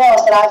something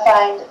else that I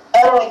find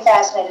utterly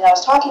fascinating. I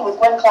was talking with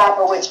Gwen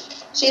Clapper, which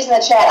she's in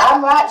the chat.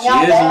 I'm writing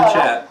y'all down.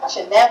 I'm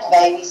watching them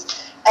babies.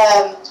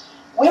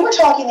 We were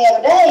talking the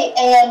other day,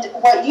 and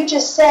what you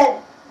just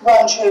said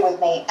rang true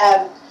with me.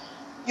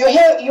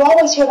 You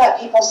always hear about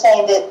people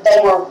saying that they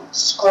were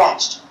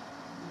scratched,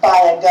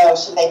 by a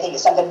ghost and they think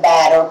it's something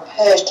bad or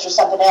pushed or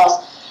something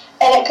else.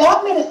 And it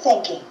got me to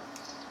thinking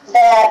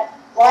that,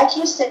 like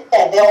you said,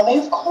 they'll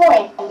move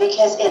coin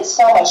because it's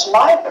so much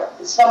lighter.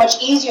 It's so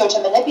much easier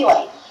to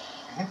manipulate.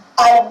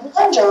 I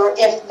wonder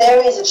if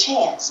there is a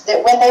chance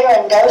that when they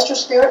are in ghost or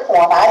spirit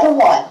form, either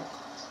one,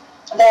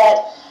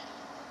 that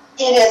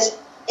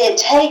it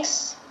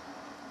takes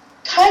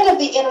kind of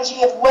the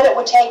energy of what it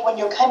would take when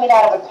you're coming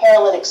out of a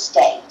paralytic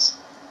state.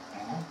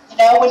 You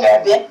know, when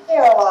you've been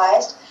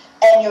paralyzed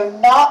and you're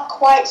not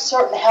quite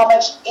certain how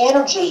much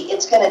energy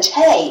it's going to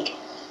take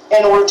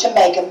in order to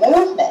make a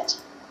movement.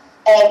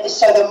 And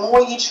so the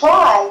more you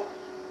try,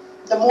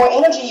 the more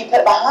energy you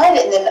put behind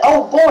it, and then,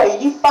 oh boy,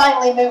 you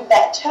finally move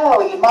that toe,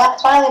 or you might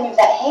finally move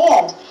that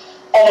hand.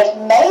 And if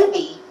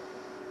maybe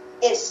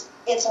it's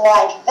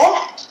like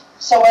that.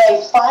 So when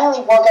they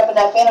finally work up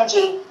enough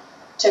energy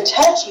to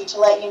touch you, to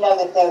let you know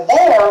that they're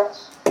there,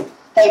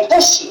 they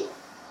push you.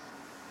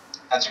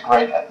 That's a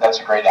great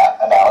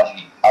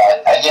analogy.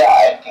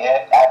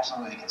 I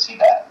absolutely can see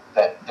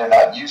that they're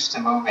not used to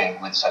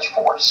moving with such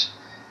force,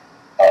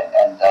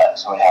 and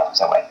so it happens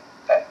that way.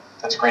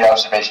 That's a great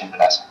observation,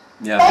 Vanessa.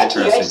 Yeah, Thank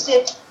interesting.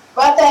 It's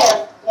right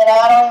there. You know,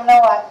 I don't even know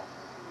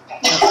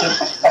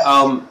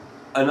why.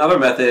 Another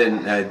method,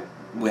 and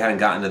we hadn't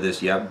gotten to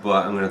this yet,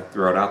 but I'm going to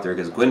throw it out there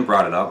because Gwen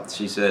brought it up.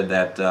 She said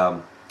that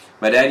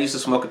my dad used to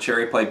smoke a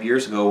cherry pipe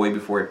years ago, way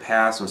before it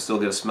passed, and still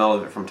get a smell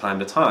of it from time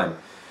to time.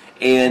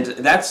 And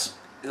that's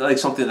like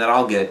something that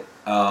I'll get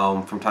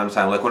from time to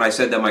time. Like when I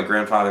said that my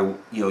grandfather,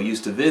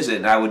 used to visit,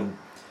 and I would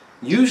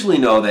usually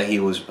know that he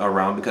was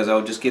around because I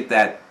would just get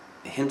that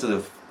hint of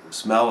the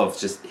smell of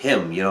just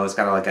him. It's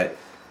kind of like it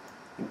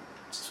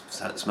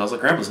smells like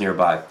Grandpa's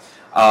nearby.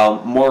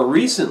 More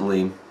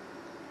recently,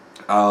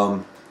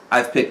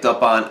 I've picked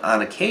up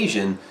on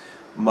occasion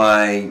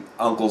my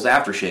uncle's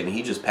aftershave, and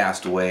he just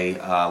passed away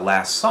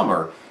last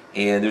summer.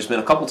 And there's been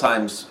a couple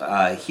times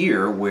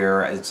here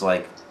where it's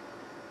like,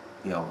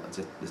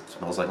 it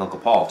smells like Uncle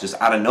Paul, just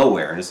out of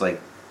nowhere, and it's like,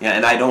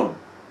 and I don't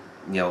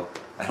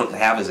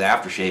have his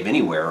aftershave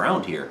anywhere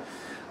around here.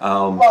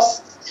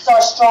 It's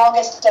our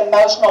strongest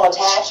emotional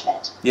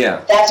attachment.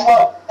 Yeah. That's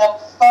what we know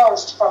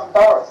first from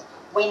birth.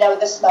 We know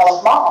the smell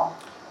of mom.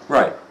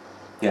 Right.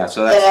 Yeah.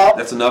 So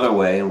that's another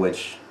way in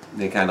which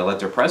they kind of let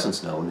their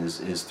presence known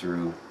is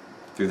through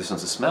the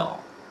sense of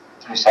smell.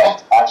 Through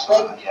scent,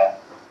 absolutely. Yeah.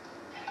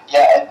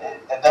 Yeah,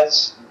 and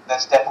that's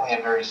definitely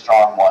a very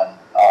strong one.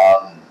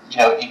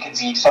 It could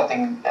be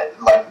something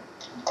like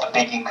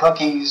baking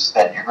cookies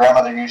that your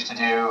grandmother used to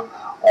do,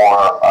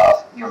 or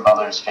your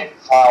mother's favorite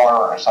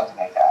flower, or something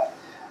like that.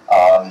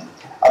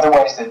 Other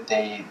ways that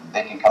they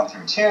can come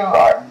through too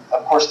are,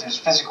 of course, there's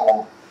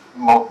physical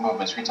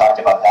movements. We talked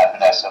about that,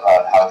 Vanessa,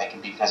 about how they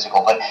can be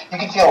physical, but you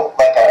can feel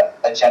like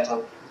a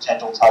gentle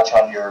touch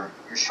on your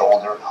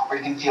shoulder, or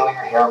you can feel your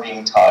hair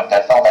being tugged.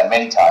 I felt that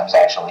many times,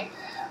 actually.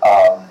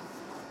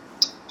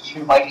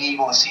 You might be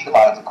able to see them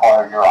out of the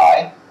corner of your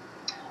eye.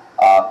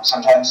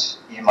 Sometimes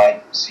you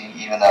might see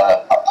even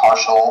a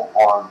partial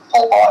or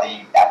full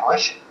body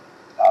apparition.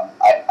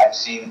 I've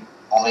seen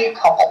only a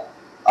couple,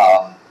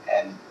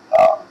 and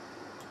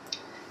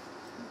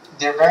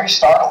they're very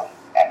startling,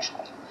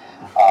 actually.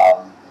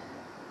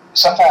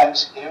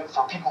 Sometimes,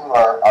 for people who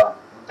are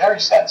very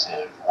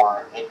sensitive,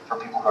 or for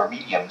people who are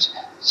mediums,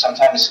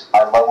 sometimes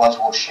our loved ones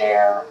will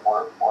share,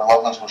 or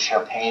loved ones will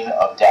share pain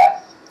of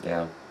death.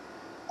 Yeah.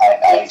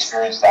 I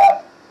experienced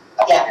that.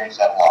 I've experienced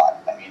that a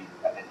lot. I mean,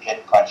 I've been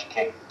hit, punched,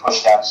 kicked,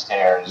 pushed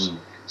downstairs,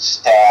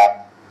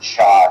 stabbed,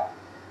 shot.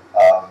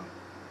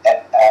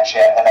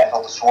 And I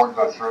felt a sword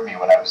go through me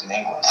when I was in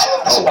England.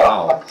 Oh,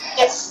 wow.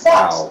 It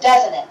sucks,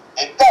 doesn't it?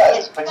 It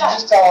does, but you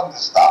just tell them to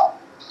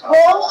stop. So.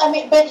 Well, I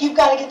mean, but you've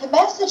got to get the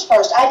message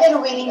first. I did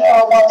a reading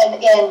for a woman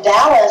in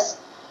Dallas,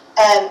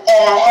 and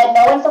I had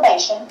no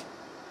information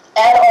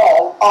at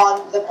all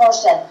on the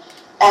person.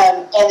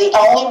 And the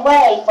only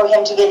way for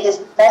him to get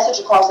his message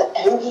across that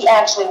who he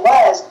actually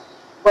was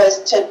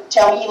to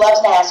tell me he loves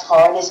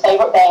NASCAR and his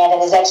favorite band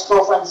and his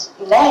ex-girlfriend's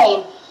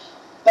name,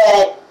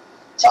 but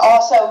to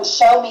also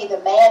show me the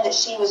man that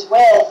she was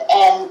with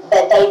and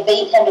that they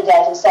beat him to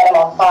death and set him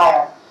on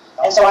fire.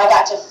 And so I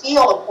got to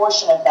feel a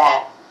portion of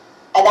that.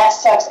 And that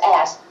sucks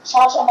ass.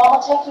 Charles, your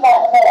mama take you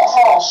out in a minute.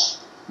 Hush.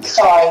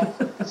 Sorry.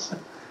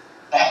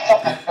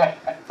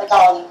 The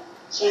doggy.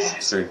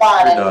 She's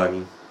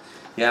whining.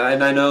 Yeah,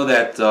 and I know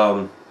that,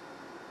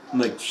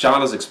 like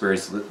Shauna's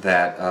experienced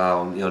that,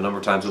 a number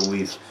of times when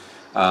we've,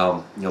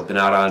 been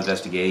out on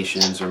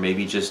investigations, or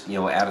maybe just,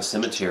 at a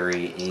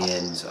cemetery,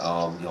 and,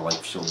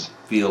 like she'll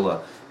feel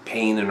a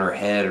pain in her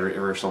head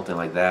or something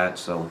like that.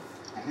 So,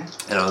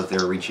 that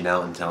they're reaching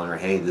out and telling her,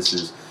 hey, this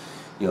is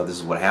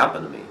what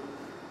happened to me.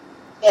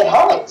 It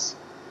hurts.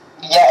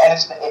 Yeah, and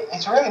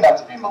it's really not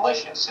to be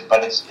malicious,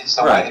 but it's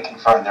the way to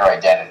confirm their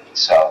identity.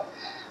 So,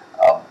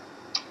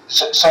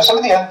 so some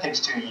of the other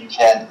things too,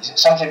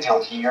 sometimes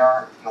you'll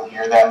hear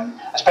them,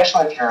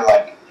 especially if you're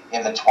like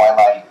in the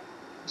twilight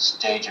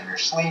stage of your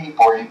sleep,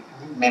 or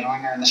maybe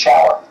when you're in the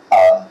shower.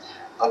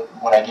 But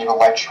when I gave a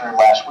lecture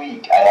last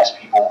week, I asked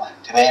people,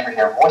 do they ever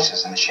hear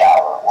voices in the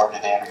shower, or do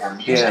they ever hear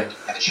music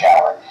in the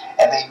shower?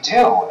 And they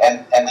do,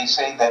 and they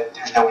say that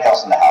there's nobody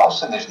else in the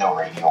house, and there's no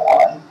radio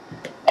on,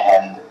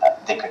 and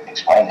they couldn't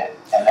explain it.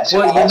 And that's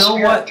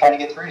spirit trying to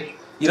get through to you.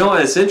 You know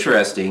what? It's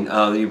interesting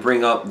you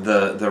bring up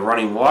the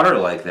running water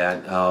like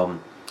that.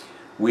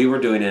 We were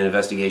doing an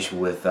investigation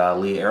with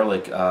Lee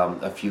Ehrlich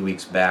a few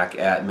weeks back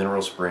at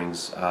Mineral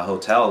Springs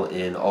Hotel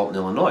in Alton,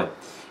 Illinois.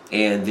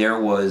 And there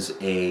was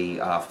a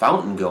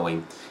fountain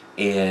going,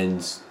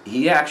 and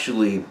he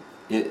actually,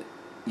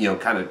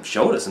 kind of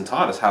showed us and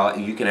taught us how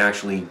you can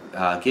actually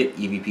get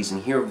EVPs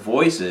and hear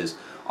voices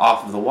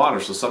off of the water.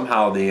 So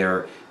somehow they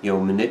are,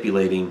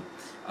 manipulating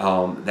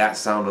that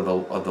sound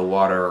of the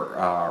water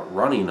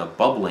running,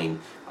 bubbling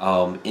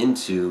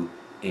into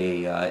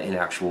an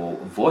actual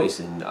voice.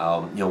 And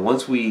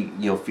once we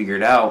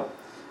figured out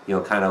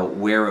kind of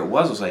where it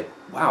was like,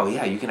 wow,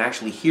 yeah, you can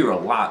actually hear a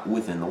lot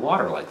within the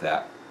water like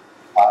that.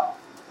 Wow,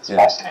 it's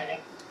fascinating.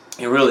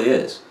 It really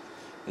is.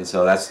 And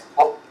so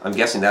I'm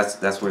guessing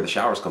that's where the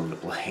showers come into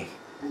play.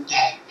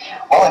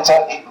 Well,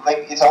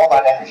 it's all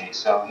about energy.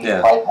 So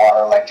light,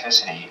 water,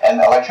 electricity, and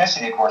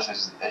electricity, of course,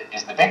 is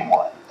the big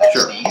one.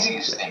 That's the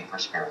easiest thing for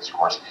spirits, of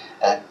course.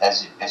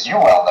 As you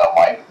well know,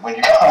 Mike, when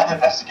you go on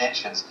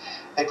investigations,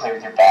 they play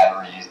with your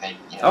batteries. They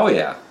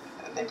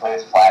they play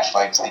with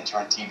flashlights. They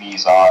turn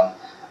TVs on,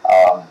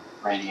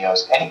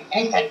 radios,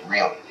 anything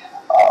really.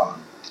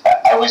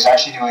 I was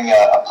actually doing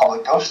a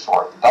public ghost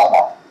tour at the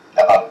Belmont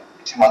about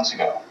 2 months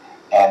ago,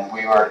 and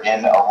we were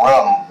in a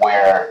room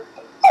where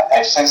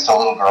I've sensed a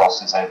little girl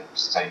since I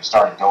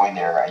started going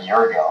there a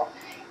year ago,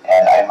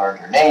 and I learned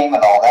her name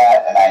and all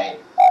that, and I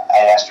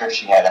asked her if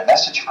she had a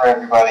message for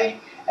everybody,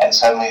 and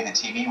suddenly the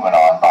TV went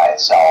on by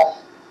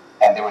itself,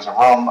 and there was a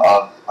room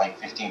of like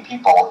 15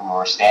 people who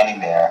were standing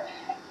there,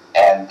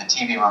 and the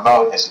TV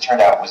remote, as it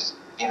turned out, was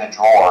in a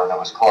drawer that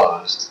was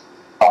closed,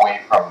 away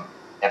from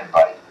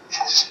everybody.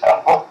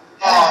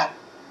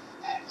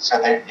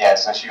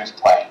 So she was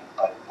playing,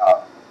 but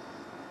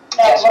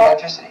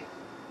electricity.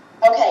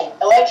 Okay,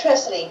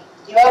 electricity.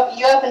 You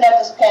opened up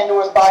this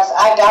Pandora's box.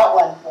 I got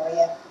one for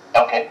you.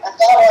 Okay. I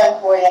got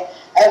one for you.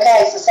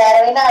 Okay, so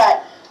Saturday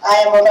night, I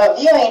am remote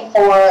viewing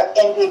for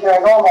NP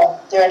Paranormal.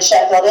 They're in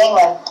Sheffield,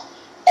 England.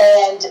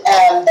 And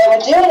they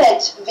were doing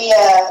it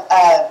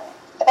via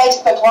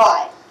Facebook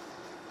Live.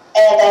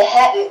 And they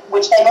had,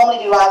 which they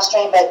normally do live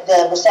stream, but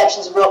the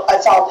reception's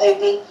it's all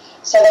poopy.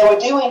 So they were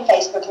doing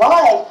Facebook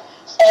Live,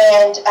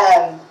 and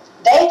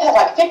they put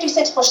like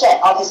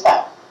 56% on his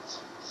phone.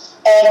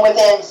 And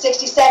within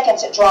 60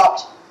 seconds, it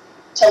dropped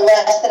to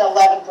less than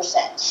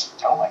 11%.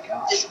 Oh my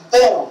gosh! Just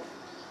boom. Wow.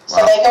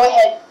 So they go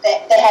ahead.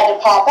 They had to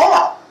pop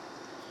out.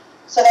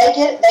 So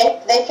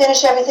they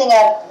finish everything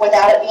up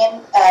without it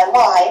being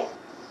live,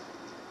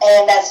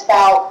 and that's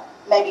about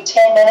maybe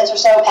 10 minutes or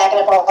so, packing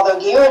up all their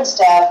gear and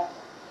stuff.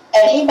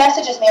 And he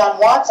messages me on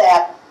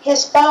WhatsApp.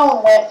 His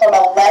phone went from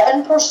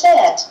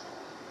 11%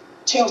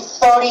 to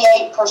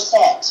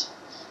 38%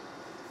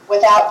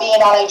 without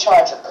being on a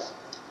charger.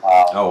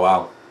 Wow! Oh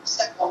wow!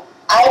 So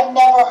I've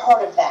never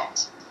heard of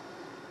that.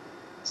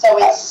 So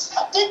it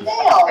sucked it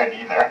down. Good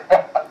either.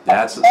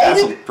 That's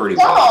pretty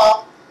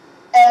bad.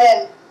 And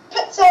then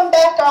put some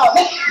back on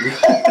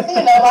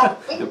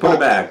there. Put it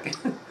back.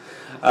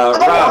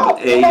 Rob,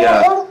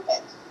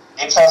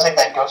 it sounds like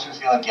that ghost was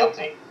feeling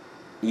guilty.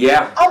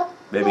 Yeah,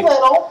 maybe. A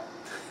little.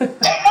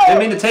 Didn't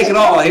mean to take it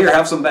all. Here,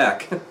 have some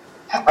back.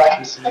 Right,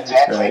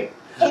 exactly. Right.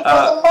 He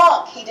was a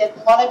monk. He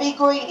didn't want to be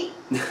greedy.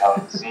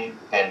 Oh, see,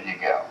 there you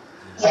go.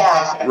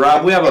 Yeah.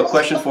 Rob, we have a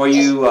question for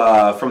you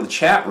from the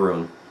chat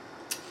room.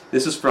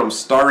 This is from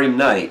Starry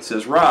Night. It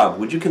says, Rob,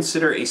 would you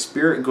consider a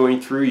spirit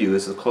going through you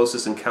as the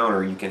closest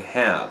encounter you can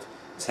have?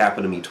 It's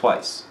happened to me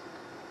twice.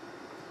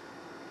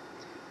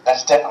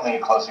 That's definitely a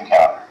close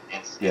encounter.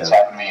 It's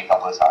happened to me a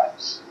couple of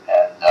times.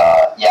 And,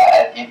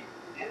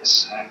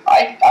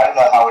 I don't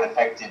know how it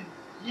affected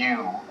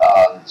you,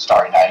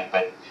 Starry Night,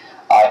 but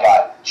I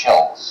got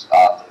chills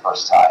the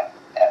first time.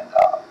 And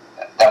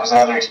that was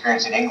another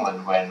experience in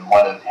England when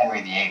one of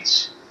Henry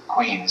VIII's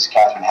queens,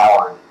 Catherine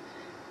Howard,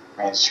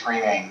 ran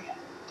screaming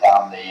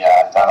down the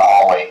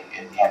hallway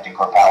in the Hampton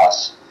Court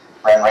Palace,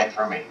 ran right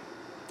through me.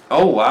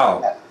 Oh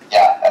wow!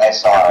 And I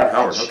saw Catherine her.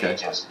 Howard, and okay.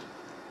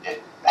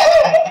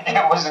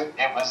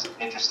 It was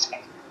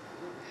interesting.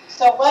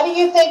 So what do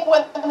you think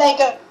when they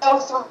go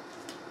through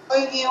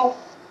you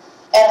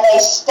and they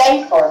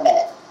stay for a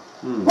minute?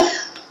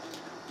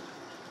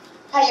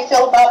 How do you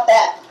feel about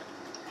that?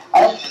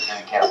 I don't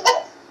really care.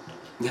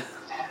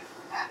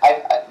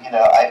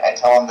 I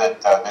tell them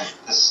that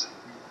this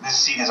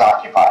seat is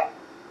occupied.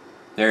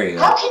 There you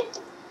go. How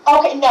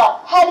do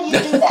you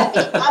do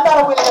that? I'm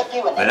not aware of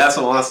doing it.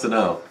 Vanessa wants to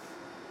know.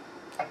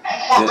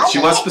 She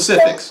wants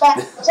specifics. I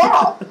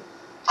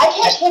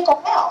can't kick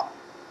them out.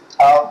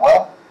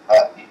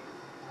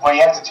 Well,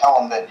 you have to tell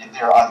them that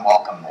they're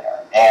unwelcome there.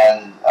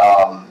 And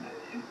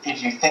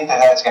if you think that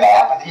that's going to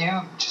happen to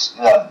you, just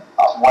what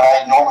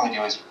I normally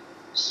do is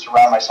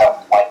surround myself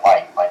with white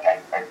light. Like I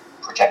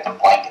project a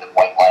blanket of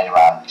white light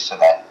around me so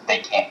that they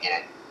can't get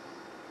it.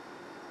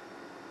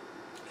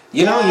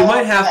 You know, you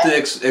might have to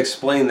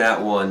explain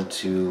that one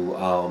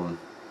to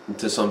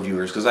some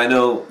viewers, because I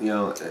know, you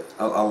know,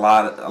 a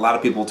lot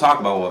of people talk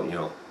about, well, you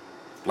know,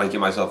 blanket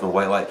myself in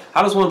white light.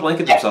 How does one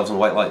blanket themselves in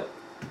white light?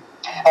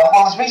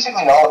 Well, it's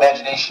basically all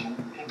imagination,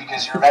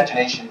 because your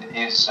imagination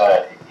is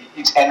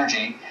it's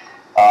energy.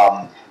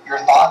 Your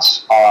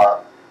thoughts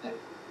are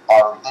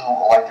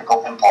little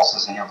electrical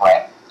impulses in your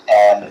brain,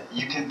 and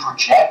you can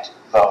project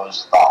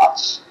those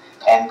thoughts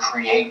and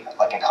create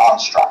like a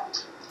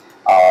construct,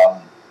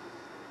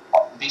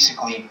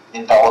 basically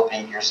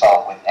enveloping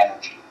yourself with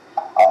energy.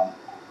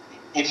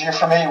 If you're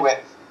familiar with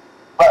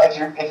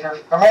if you're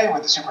familiar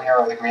with the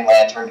superhero, the Green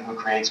Lantern, who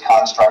creates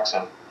constructs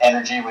of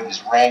energy with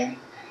his ring.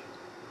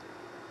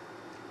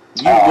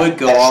 You would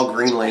go all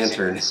Green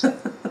Lantern. It's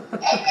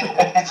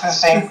the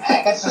same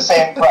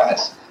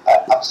premise.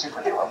 I'm a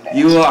superhero fan.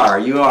 You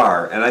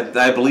are, and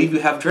I believe you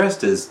have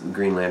dressed as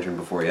Green Lantern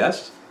before,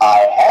 yes? I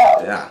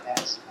have. Yeah.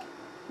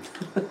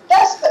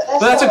 Yes.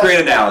 That's a great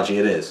analogy.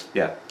 It is.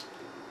 Yeah.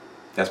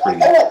 That's pretty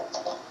good.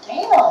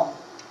 Damn.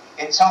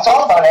 So it's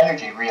all about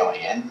energy, really,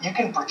 and you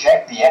can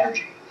project the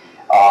energy.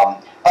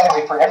 By the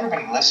way, for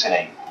everybody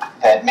listening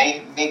that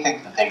may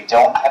think that they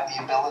don't have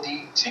the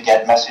ability to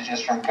get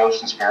messages from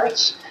ghosts and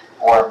spirits,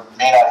 or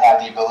may not have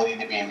the ability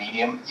to be a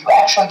medium, you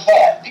actually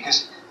can,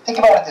 because think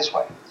about it this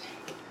way.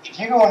 If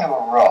you go into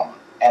a room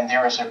and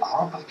there is a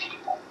group of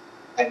people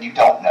that you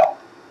don't know,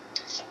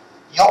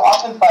 you'll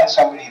often find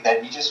somebody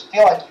that you just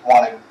feel like you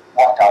want to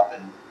walk up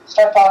and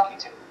start talking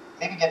to,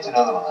 maybe get to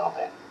know them a little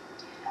bit.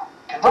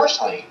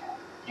 Conversely,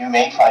 you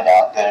may find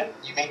out that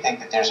you may think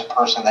that there's a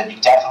person that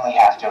you definitely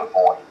have to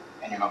avoid,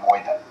 and you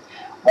avoid them.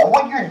 Well,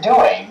 what you're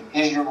doing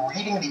is you're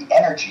reading the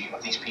energy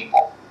of these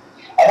people,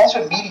 and that's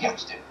what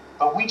mediums do.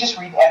 But we just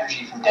read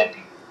energy from dead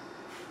people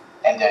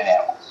and dead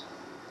animals.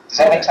 Does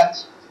that make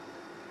sense?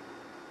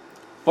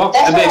 Well,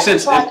 it makes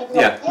sense.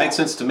 It makes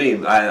sense to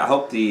me. I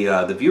hope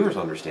the viewers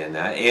understand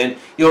that. And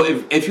you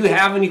know, if you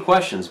have any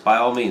questions, by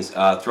all means,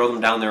 throw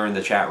them down there in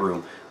the chat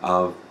room.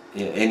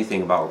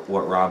 Anything about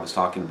what Rob is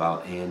talking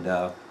about, and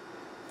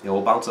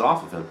we'll bounce it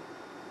off of him.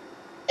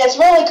 It's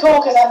really cool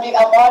because I'm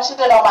watching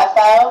it on my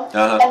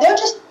phone, and they're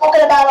just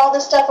talking about all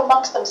this stuff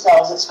amongst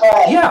themselves. It's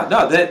great. Yeah,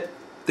 no,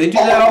 they do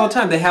that all the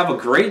time. They have a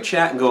great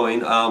chat going.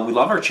 We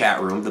love our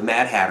chat room, the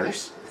Mad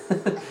Hatters,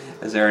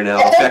 as they're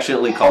now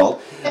affectionately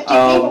called. 50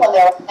 people in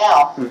there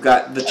now. We've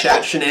got the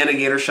chat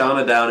shenanigator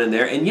Shauna down in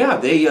there, and yeah,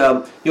 they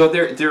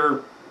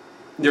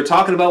they're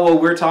talking about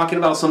what we're talking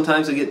about.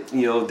 Sometimes they get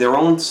their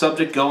own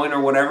subject going or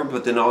whatever,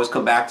 but then always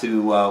come back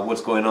to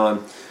what's going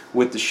on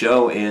with the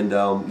show. And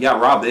yeah,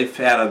 Rob, they've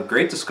had a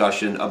great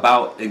discussion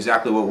about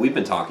exactly what we've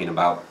been talking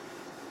about,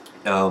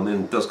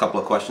 and those couple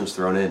of questions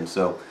thrown in.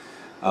 So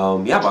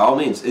yeah, by all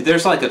means,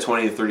 there's like a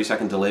 20 to 30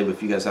 second delay, but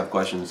if you guys have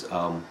questions,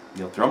 throw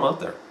them out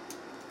there.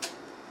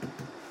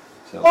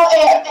 So. Well,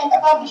 and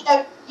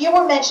Bob, you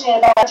were mentioning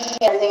about energy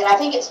and everything, and I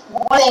think it's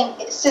one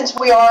thing, since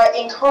we are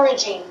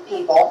encouraging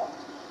people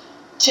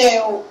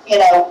to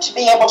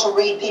be able to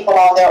read people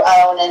on their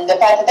own, and the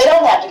fact that they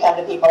don't have to come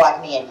to people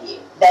like me and you.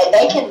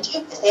 They can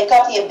do this. They've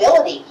got the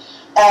ability.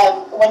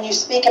 When you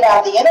speak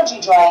about the energy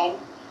drain,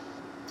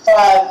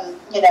 from,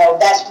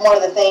 that's one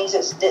of the things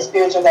that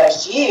spirits are going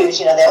to use.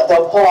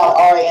 They'll pull on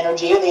our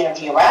energy or the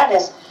energy around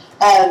us.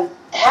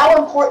 How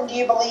important do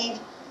you believe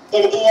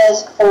it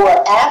is for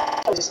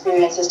after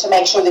experiences to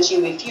make sure that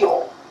you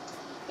refuel?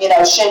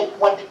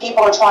 When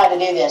people are trying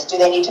to do this, do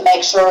they need to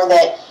make sure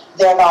that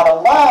they're not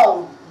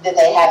alone, that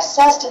they have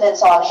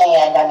sustenance on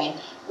hand? I mean,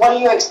 what are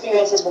your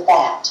experiences with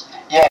that?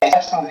 Yeah, it's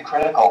absolutely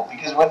critical,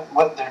 because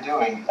what they're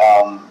doing,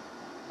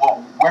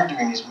 what we're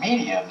doing as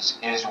mediums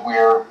is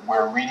we're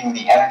reading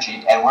the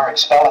energy and we're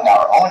expelling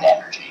our own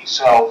energy.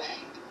 So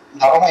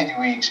not only do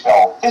we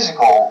expel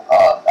physical,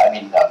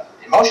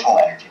 emotional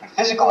energy, but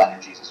physical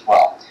energies as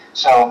well.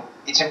 So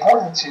it's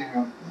important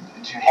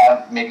to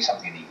have maybe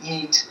something to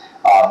eat.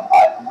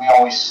 We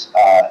always,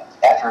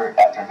 after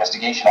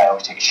investigation, I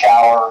always take a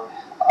shower,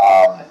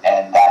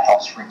 and that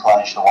helps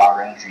replenish the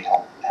water energy,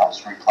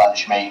 helps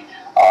replenish me.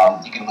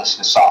 You can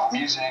listen to soft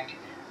music.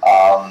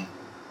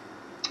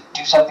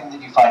 Do something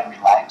that you find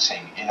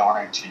relaxing in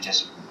order to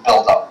just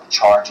build up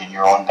charge in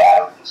your own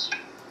batteries.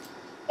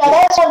 Now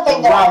that's one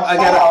thing that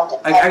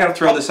Rob, I gotta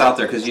throw this out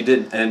there, because you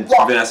did, and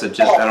Vanessa,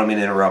 I don't mean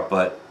to interrupt,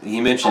 but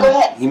he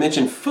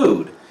mentioned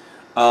food,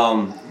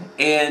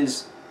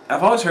 and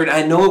I've always heard,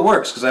 I know it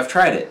works because I've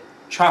tried it.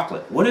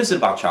 Chocolate. What is it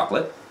about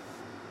chocolate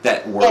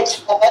that works?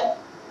 It's good.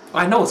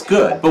 I know it's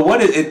good, but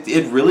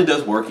it really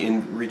does work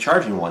in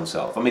recharging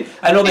oneself. I mean,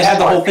 I know they had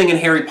the whole thing in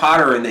Harry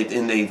Potter, and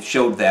they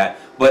showed that,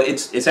 but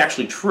it's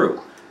actually true.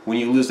 When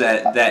you lose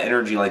that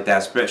energy like that,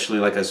 especially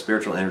like a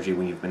spiritual energy,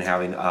 when you've been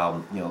having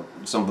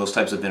some of those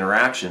types of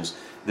interactions,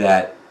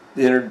 that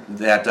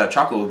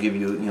chocolate will give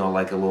you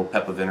like a little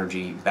pep of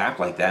energy back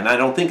like that. And I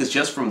don't think it's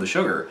just from the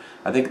sugar.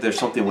 I think there's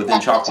something within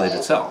chocolate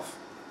itself.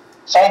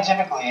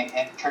 Scientifically,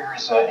 it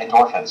triggers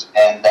endorphins,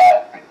 and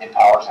that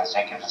empowers us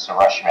and gives us a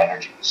rush of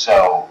energy.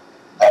 So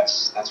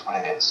that's what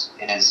it is.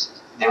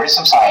 There is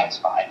some science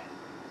behind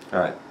it. All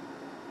right.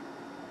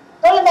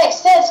 Well, it makes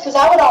sense because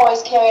I would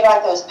always carry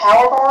like those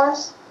power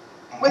bars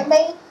with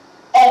me,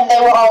 and they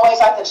were always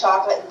like the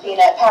chocolate and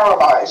peanut power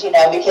bars,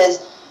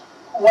 because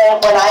when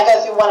I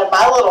go through one of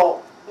my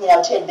little,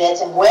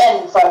 tidbits, and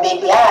Gwen from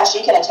BPI,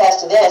 she can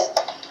attest to this,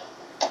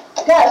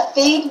 you gotta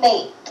feed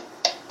me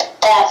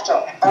after,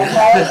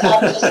 okay?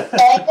 I'm just saying,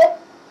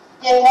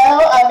 I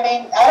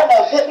don't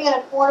know, put me in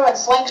a corner and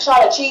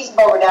slingshot a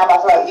cheeseburger down my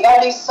throat. You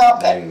gotta do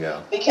something. There you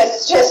go. Because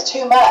it's just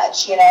too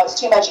much, it's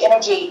too much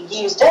energy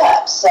used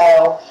up.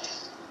 So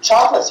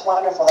chocolate's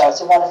wonderful, though.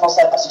 It's a wonderful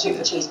substitute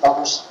for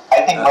cheeseburgers.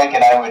 I think Mike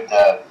and I would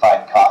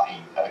find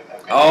coffee a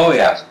good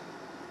yeah.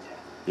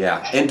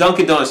 Yeah, and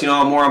Dunkin' Donuts,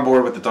 I'm more on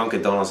board with the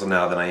Dunkin' Donuts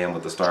now than I am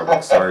with the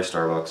Starbucks. Sorry,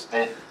 Starbucks.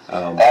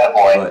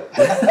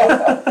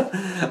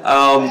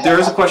 There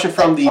is a question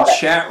from the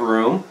chat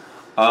room.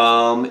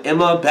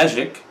 Emma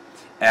Bejic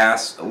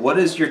asks, what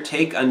is your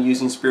take on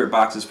using spirit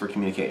boxes for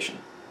communication?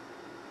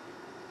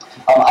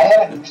 I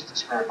haven't used the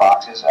spirit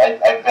boxes.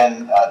 I've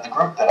been, the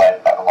group that I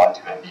belong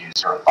to have used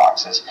spirit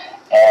boxes,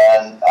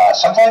 and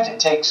sometimes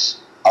it takes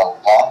a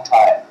long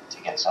time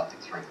to get something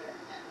through there.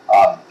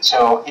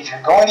 So if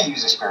you're going to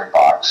use a spirit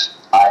box,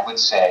 I would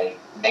say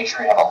make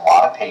sure you have a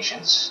lot of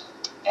patience,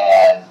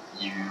 and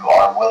you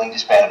are willing to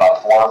spend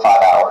about 4 or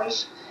 5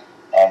 hours,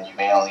 and you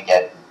may only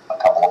get a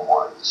couple of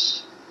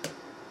words.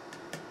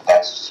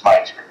 That's just my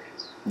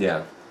experience.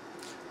 Yeah.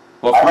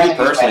 Well, for me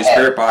personally,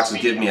 spirit boxes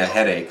give me a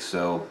headache,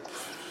 so...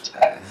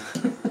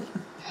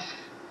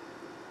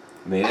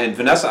 and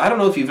Vanessa, I don't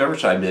know if you've ever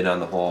chimed in on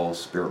the whole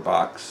spirit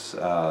box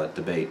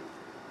debate.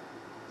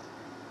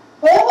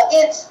 Well,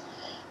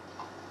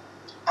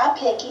 I'm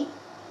picky.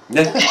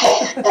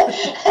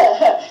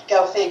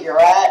 Go figure,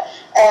 right?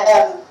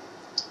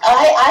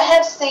 I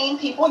have seen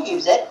people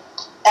use it,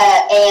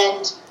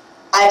 and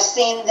I've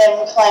seen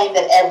them claim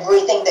that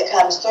everything that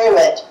comes through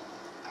it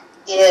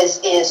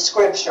is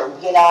scripture.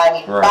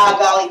 Right. By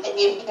golly, and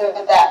you hear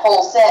that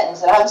whole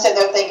sentence, and I'm sitting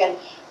there thinking,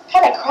 what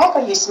kind of crack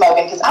are you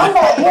smoking? Because I'm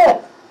not here.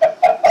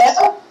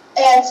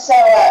 And so,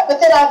 but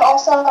then I've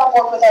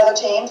worked with other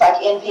teams like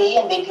NP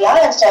and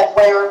BPI and stuff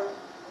where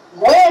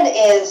Gwen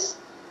is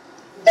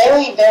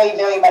very, very,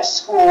 very much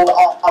schooled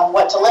on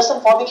what to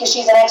listen for because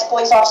she's an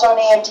ex-police officer and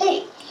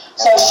EMT.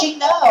 So she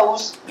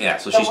knows. Yeah,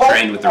 so she's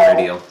trained with the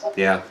radio.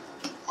 Yeah.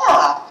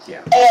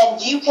 Yeah.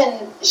 And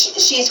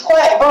she's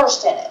quite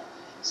versed in it.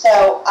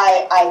 So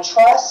I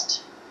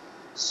trust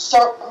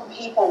certain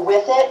people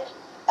with it.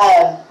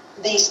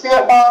 The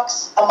spirit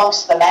box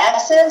amongst the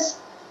masses,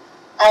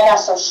 I'm not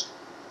so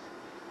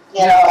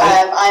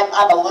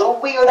I'm a little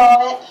weird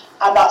on it.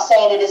 I'm not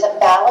saying it isn't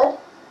valid.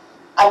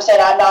 I'm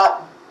saying I'm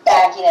not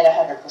backing it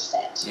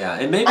 100%. Yeah,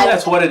 and maybe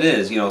that's what it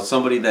is.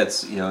 Somebody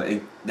that's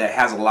that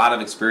has a lot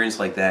of experience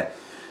like that,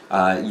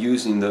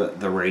 using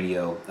the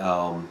radio,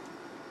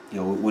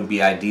 would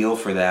be ideal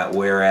for that.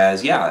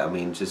 Whereas,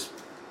 just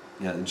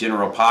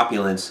general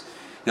populace,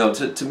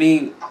 to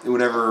me,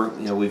 whenever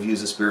we've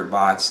used a spirit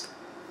box,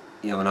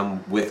 and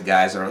I'm with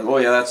guys that are like, oh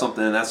yeah, that's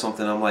something,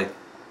 I'm like,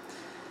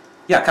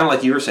 yeah, kind of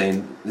like you were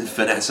saying,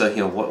 Vanessa,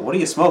 what are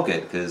you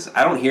smoking? Because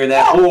I don't hear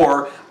that,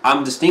 or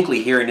I'm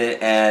distinctly hearing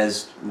it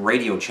as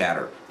radio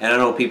chatter. And I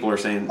know people are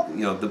saying,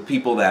 the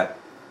people that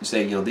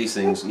say, these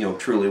things,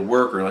 truly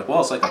work, are like, well,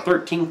 it's like a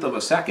 13th of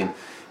a second.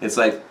 It's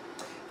like,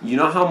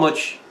 how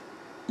much,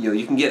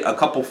 you can get a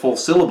couple full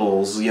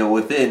syllables,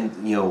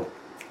 within,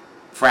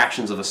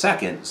 fractions of a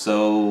second.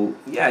 So,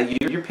 yeah,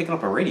 you're picking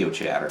up a radio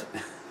chatter.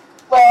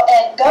 Well,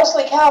 and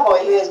Ghostly Cowboy,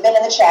 who has been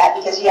in the chat,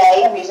 because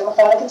I'm using my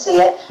phone, I can see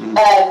it,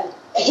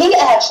 he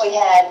actually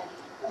had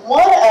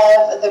one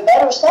of the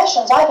better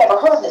sessions I've ever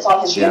heard that's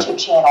on his YouTube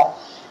channel.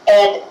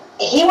 And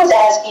he was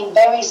asking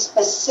very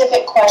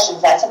specific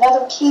questions. That's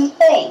another key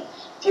thing.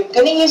 If you're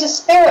going to use a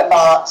spirit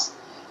box,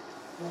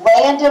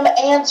 random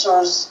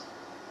answers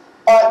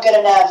aren't good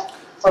enough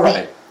for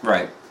me.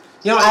 Right.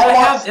 I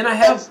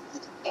have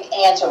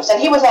answers.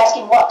 And he was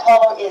asking, what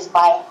color is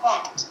my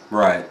hat?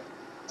 Right.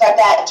 Like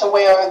that, to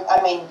where,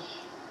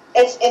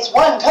 it's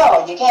one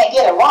color. You can't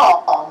get it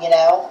wrong,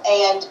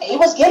 and he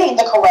was getting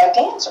the correct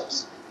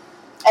answers.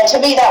 And to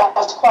me, that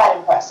was quite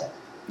impressive.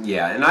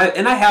 Yeah, and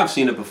I have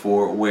seen it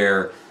before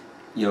where,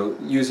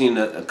 using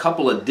a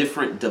couple of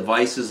different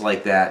devices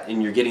like that,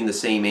 and you're getting the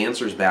same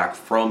answers back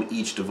from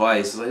each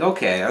device. It's like,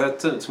 okay,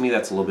 to me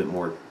that's a little bit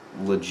more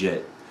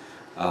legit.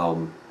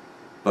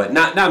 But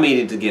not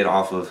meaning to get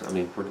off of.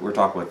 We're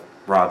talking with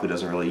Rob, who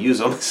doesn't really use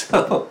them.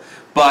 So,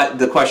 but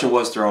the question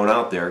was thrown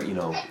out there.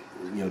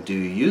 Do you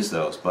use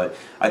those? But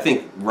I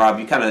think, Rob,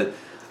 you kind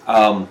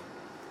of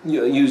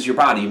use your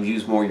body, you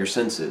use more your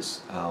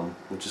senses,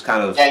 which is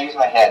kind of... Yeah, I use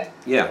my head.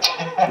 Yeah.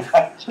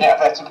 Yeah,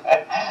 that's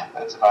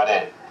about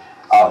it.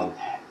 On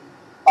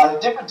a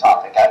different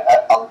topic,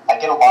 I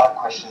get a lot of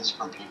questions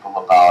from people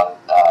about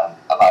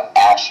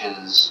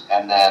ashes,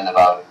 and then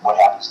about what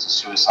happens to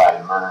suicide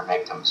and murder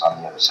victims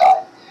on the other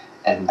side.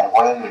 And I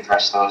wanted to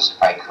address those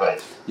if I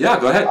could. Yeah,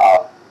 go ahead.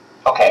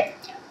 Okay.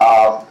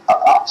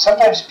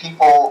 Sometimes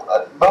people,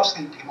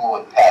 mostly people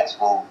with pets,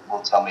 will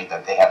tell me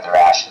that they have their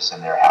ashes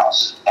in their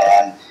house.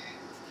 And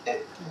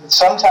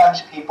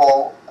sometimes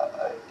people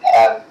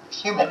have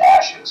human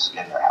ashes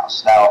in their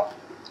house. Now,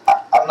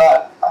 I'm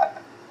not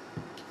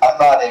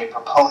a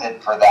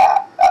proponent for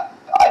that.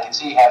 I can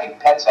see having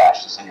pets'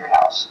 ashes in your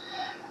house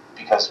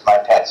because my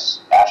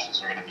pets'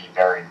 ashes are going to be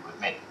buried with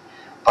me.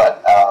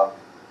 But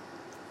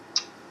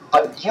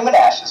human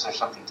ashes are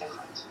something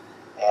different.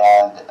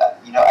 And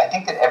I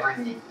think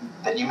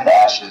that human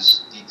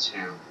ashes need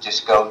to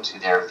just go to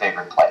their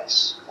favorite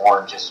place,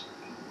 or just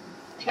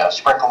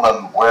sprinkle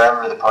them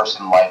wherever the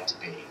person liked to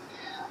be.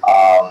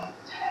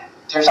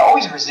 There's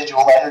always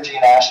residual energy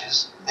in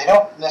ashes. They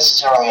don't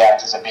necessarily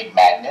act as a big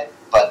magnet,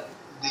 but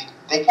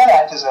they can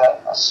act as a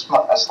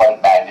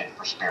slight magnet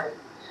for spirit.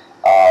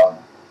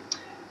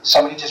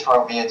 Somebody just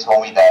wrote me and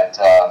told me that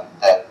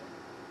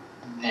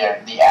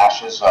the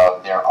ashes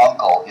of their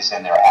uncle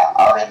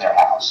are in their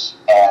house,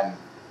 and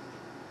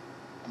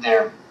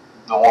the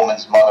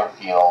woman's mother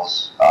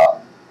feels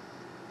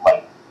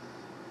like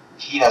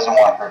he doesn't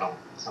want her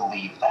to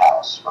leave the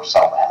house or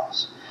sell the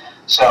house.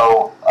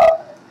 So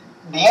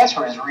the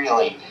answer is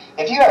really,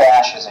 if you have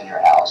ashes in your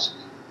house,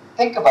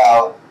 think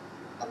about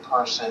the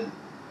person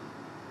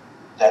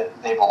that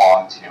they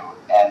belong to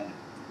and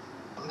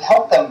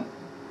help them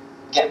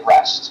get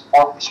rest,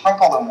 or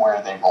sprinkle them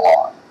where they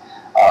belong,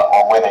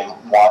 or where they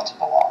want to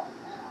belong.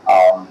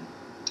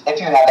 If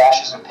you have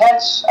ashes of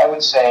pets, I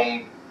would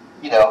say,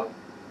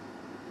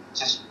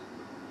 just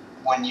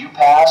when you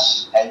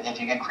pass, and if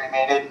you get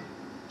cremated,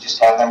 just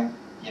have them,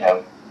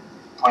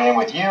 put in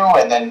with you,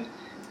 and then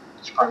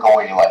sprinkle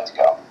where you like to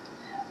go.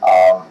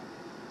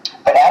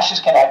 But ashes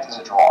can act as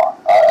a draw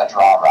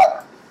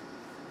rather.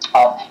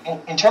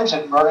 In terms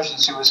of murders and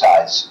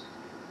suicides,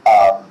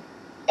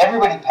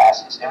 everybody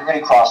passes. Everybody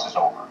crosses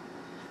over.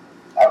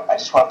 I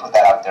just want to put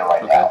that out there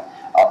right now.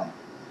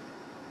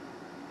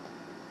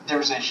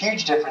 There's a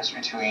huge difference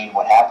between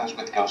what happens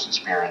with ghosts and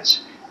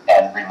spirits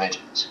and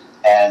religions.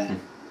 And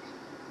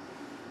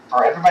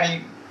for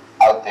everybody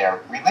out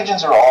there,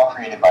 religions are all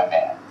created by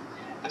man.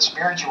 But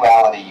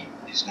spirituality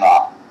is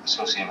not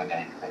associated with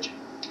any religion.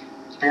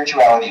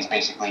 Spirituality is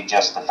basically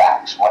just the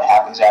facts. What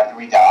happens after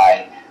we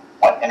die,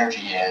 what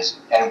energy is,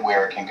 and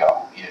where it can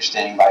go, either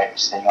staying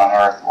on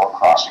Earth or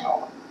crossing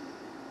over.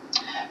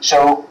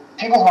 So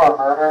people who are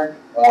murdered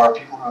or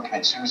people who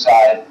commit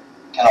suicide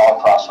can all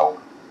cross over.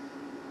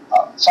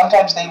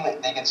 Sometimes they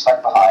get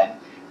stuck behind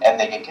and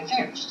they get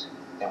confused.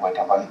 They wake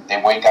up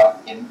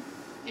in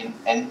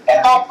energy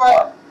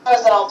form.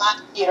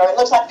 It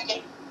looks like we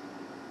get.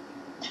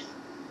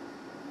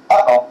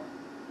 Uh-oh.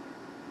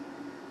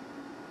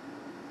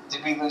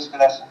 Did we lose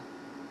Vanessa?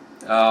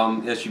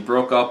 Yeah, she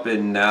broke up,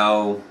 and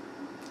now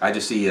I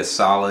just see a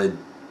solid.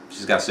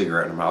 She's got a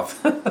cigarette in her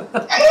mouth.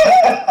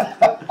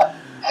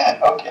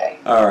 Okay.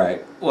 All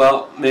right.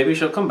 Well, maybe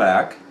she'll come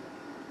back.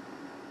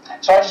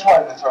 So I just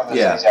wanted to throw those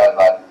things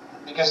out,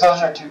 because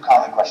those are two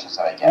common questions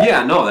that I get.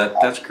 Yeah, no,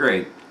 that's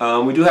great.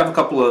 We do have a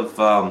couple of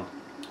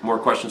more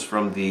questions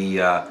from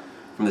the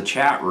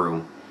chat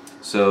room.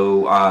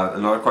 So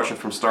another question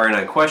from Starry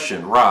Night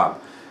Question.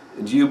 Rob,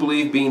 do you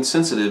believe being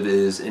sensitive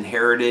is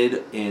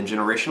inherited and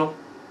generational?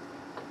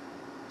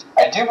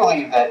 I do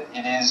believe that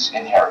it is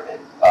inherited.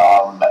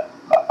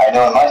 I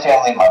know in my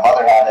family, my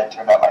mother had it.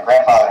 Turned out my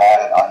grandfather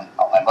had it on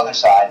my mother's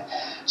side.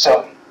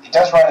 So it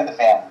does run in the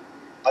family.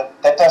 But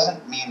that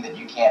doesn't mean that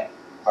you can't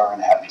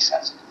learn how to be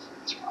sensitive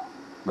as well.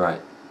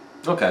 Right.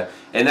 Okay.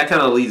 And that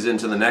kind of leads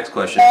into the next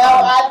question. No,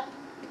 I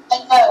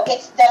know.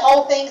 It's the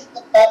whole thing's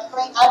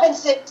buffering. I've been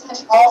sick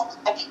since all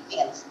I get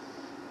fans.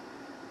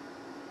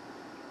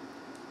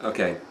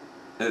 Okay.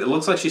 It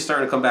looks like she's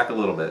starting to come back a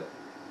little bit.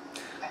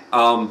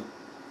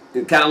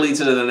 It kind of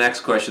leads into the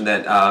next question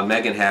that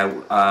Megan had.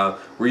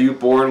 Were you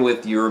born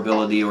with your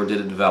ability, or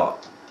did it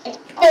develop? I've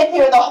been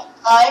here the whole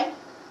time.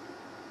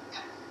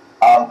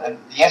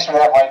 The answer to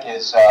that, Mike,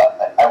 is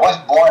I was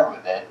born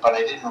with it, but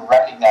I didn't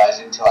recognize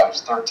it until I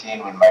was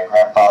 13 when my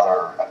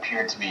grandfather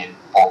appeared to me in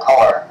full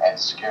color and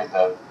scared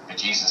the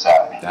bejesus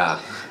out of me.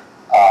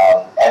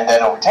 And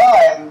then over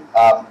time,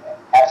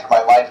 after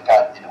my life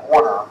got in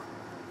order,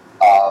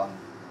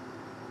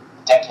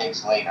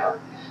 decades later,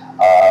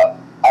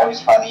 I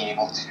was finally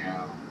able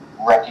to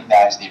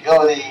recognize the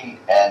ability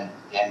and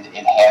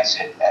enhance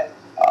it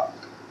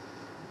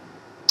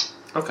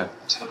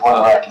to the point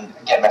where I can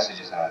get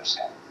messages and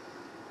understand.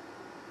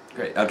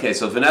 Great. Okay,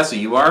 so Vanessa,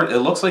 it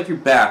looks like you're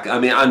back. I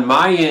mean, on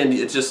my end,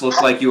 it just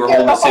looks like you were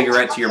holding a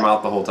cigarette to your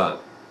mouth the whole time.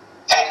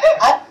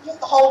 The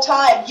whole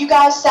time. You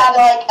guys sounded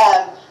like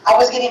I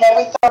was getting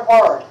every third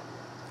word.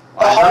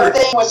 The whole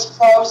thing was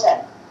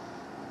frozen.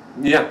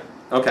 Yeah,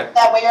 okay. Isn't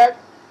that weird?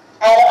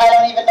 I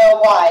don't even know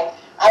why.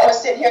 I was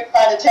sitting here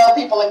trying to tell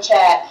people in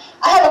chat.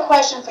 I have a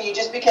question for you,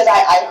 just because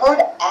I heard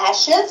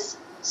ashes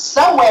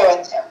somewhere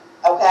in there,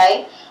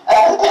 okay?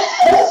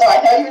 So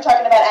I know you were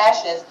talking about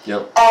ashes.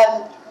 Yep.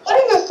 What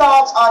are your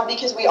thoughts on,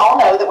 because we all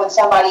know that when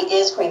somebody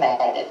is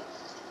cremated,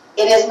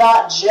 it is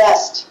not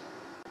just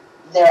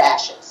their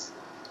ashes.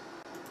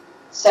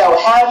 So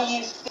how do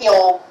you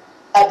feel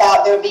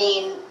about there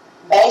being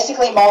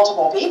basically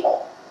multiple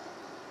people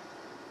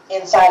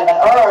inside of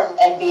an urn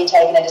and being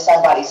taken into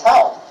somebody's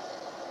home?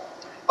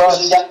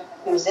 Because you don't know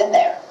who's in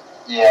there.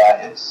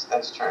 Yeah,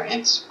 that's true.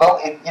 Again,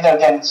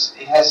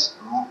 it has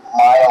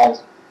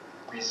mild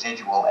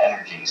residual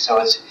energy, so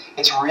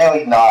it's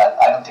really not.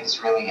 I don't think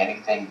it's really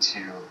anything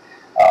to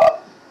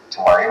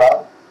worry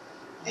about.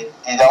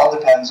 It all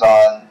depends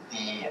on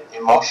the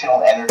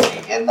emotional energy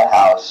in the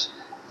house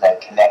that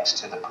connects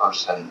to the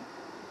person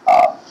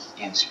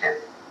in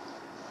spirit,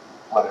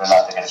 whether or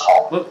not they're going to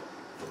call them.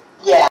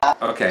 Yeah.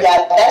 Okay.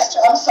 Yeah, that's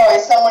true. I'm sorry.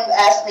 Someone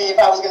asked me if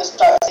I was going to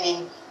start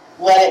singing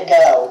 "Let It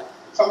Go"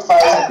 from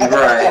Frozen.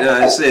 Right.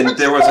 And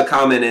there was a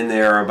comment in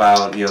there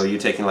about you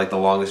taking like the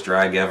longest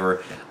drag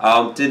ever.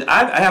 I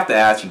have to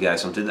ask you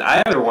guys something? Did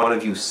either one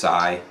of you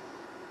sigh?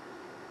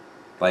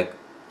 Like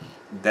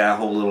that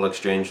whole little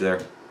exchange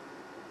there?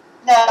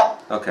 No.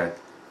 Okay.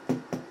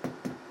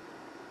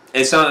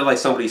 It sounded like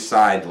somebody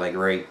sighed like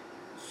right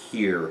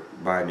here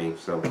by me.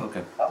 So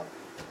okay.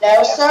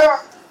 No, sir.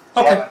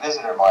 You have a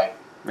visitor, Mike.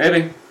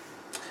 Maybe.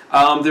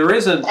 There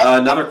is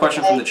another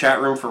question from the chat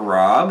room for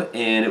Rob,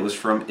 and it was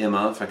from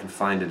Emma, if I can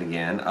find it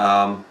again.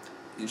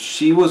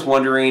 She was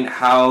wondering,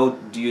 how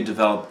do you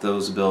develop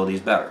those abilities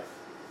better?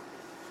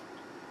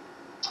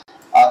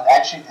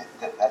 Actually,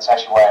 that's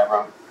actually why I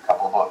wrote a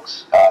couple of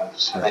books,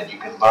 so that you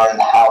can learn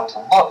how to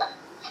look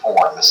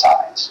for the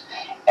signs.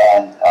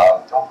 And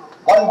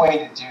one way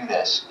to do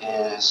this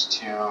is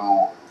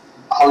to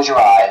close your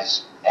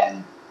eyes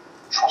and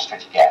trust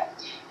what you get.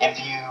 If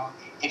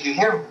you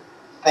hear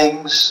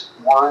things,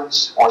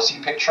 words, or see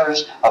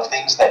pictures of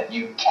things that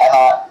you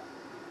cannot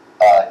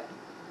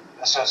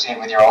associate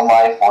with your own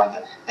life or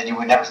that you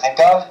would never think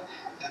of,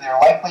 then they're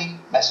likely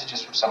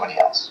messages from somebody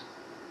else.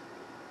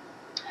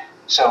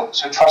 So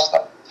trust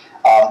them.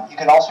 You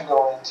can also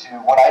go into,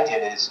 what I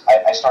did is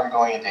I started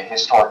going into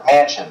historic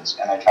mansions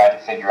and I tried to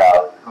figure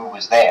out who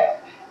was there.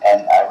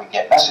 And I would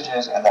get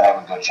messages, and then I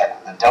would go check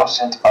with the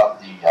docent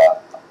of the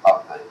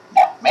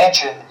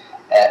mansion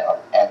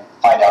and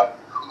find out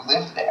who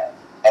lived there.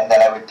 And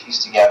then I would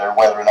piece together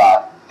whether or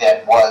not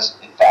that was,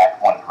 in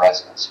fact, one of the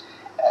residents.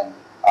 And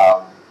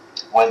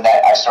when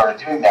I started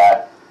doing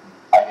that,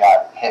 I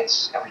got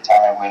hits every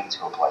time I went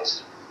into a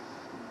place.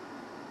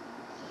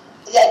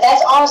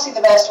 That's honestly the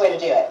best way to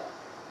do it.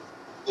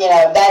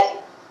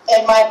 That,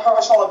 in my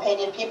personal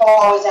opinion, people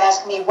always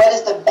ask me, what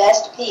is the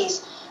best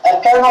piece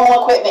of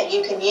paranormal equipment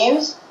you can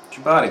use? It's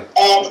your body.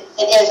 And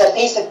it is a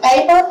piece of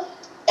paper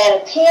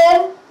and a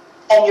pen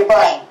and your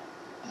brain.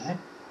 Mm-hmm.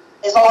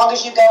 As long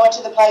as you go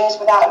into the place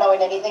without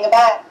knowing anything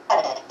about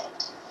it.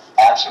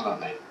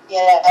 Absolutely.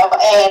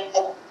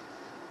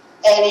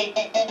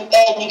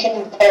 And you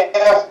can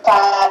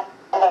verify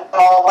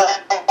all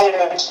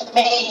later. To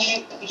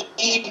me,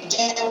 you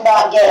do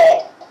not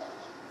get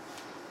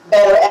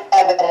better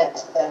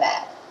evidence than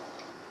that.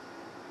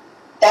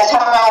 That's how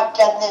I've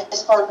done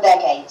this for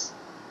decades,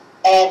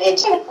 and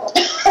it.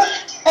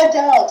 I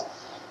don't.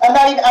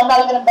 I'm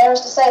not even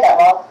embarrassed to say that,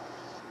 Rob.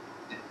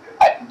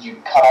 You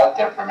cut out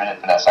there for a minute,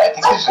 Vanessa. I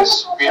think there's a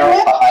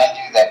spirit behind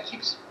you that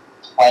keeps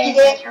playing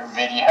with your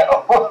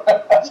video.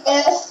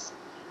 Yes,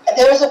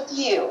 there's a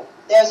few.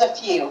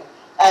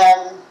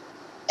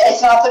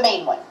 It's not the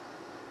mean one.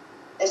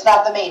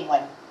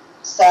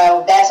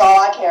 So that's all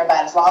I care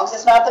about. As long as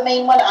it's not the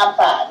mean one, I'm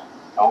fine.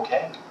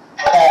 Okay.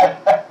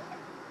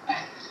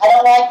 I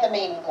don't like the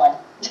mean one.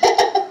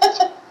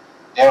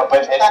 Yeah,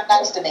 but not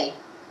nice to me.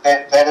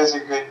 That is a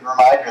good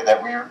reminder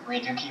that we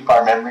do keep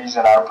our memories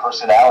and our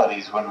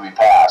personalities when we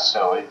pass.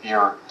 So if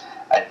you're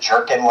a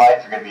jerk in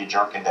life, you're going to be a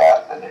jerk in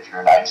death, and if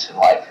you're nice in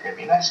life, you're going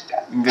to be nice in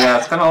death. Yeah,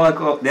 it's kind of like,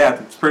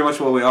 it's pretty much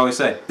what we always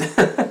say.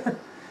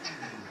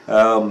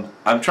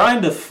 I'm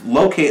trying to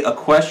locate a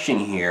question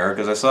here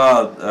because I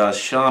saw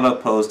Shauna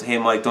post, "Hey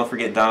Mike, don't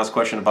forget Donna's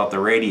question about the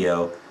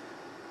radio,"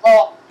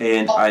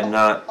 and I'm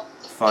not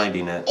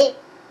finding it.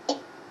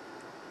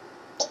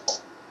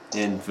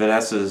 And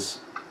Vanessa's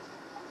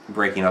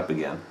breaking up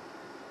again.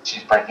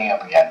 She's breaking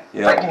up again.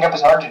 Yep. Breaking up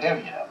is hard to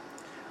do,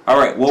 All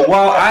right. Well,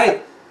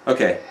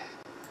 okay.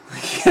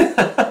 Deal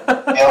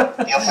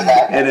to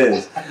that. It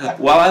is.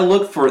 While I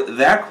look for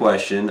that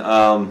question,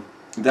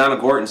 Donna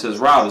Gorton says,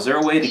 Rob, is there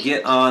a way to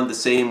get on the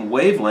same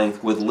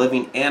wavelength with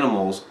living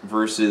animals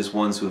versus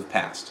ones who have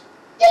passed?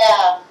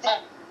 Yeah.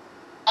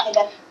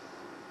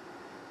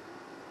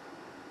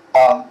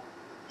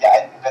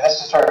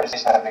 Vanessa started to say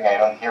something. I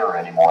don't hear her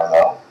anymore,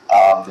 though.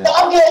 No,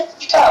 I'm good.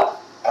 You go.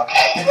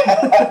 Okay.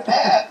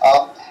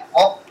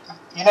 Well,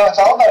 it's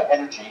all about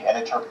energy and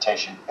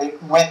interpretation.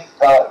 With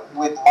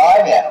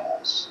live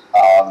animals,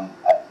 I'm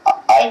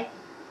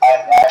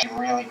actually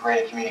really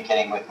great at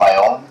communicating with my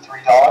own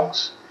 3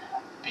 dogs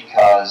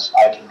because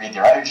I can read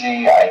their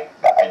energy.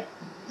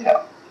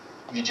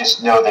 You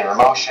just know their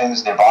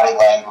emotions, their body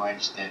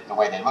language, the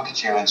way they look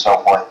at you, and so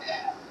forth.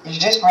 You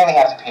just really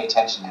have to pay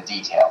attention to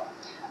detail.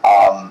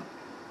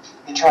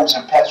 In terms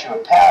of pets who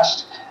have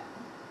passed,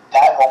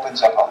 that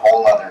opens up a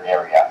whole other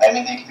area. I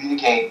mean, they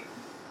communicate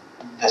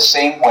the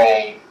same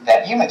way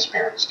that human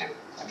spirits do.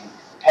 I mean,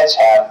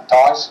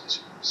 dogs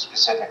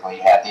specifically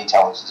have the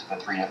intelligence of a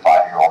 3 to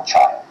 5-year-old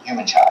child,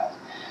 human child.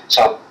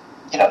 So,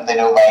 they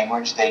know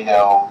language, they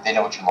know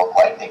what you look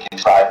like, they can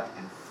describe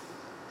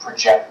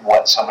project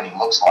what somebody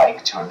looks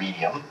like to a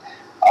medium.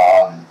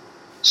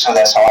 So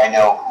that's how I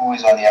know who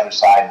is on the other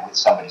side with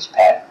somebody's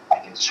pet. I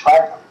can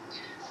describe them.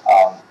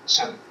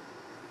 So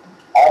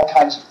all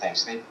kinds of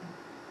things.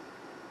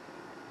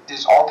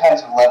 There's all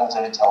kinds of levels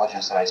of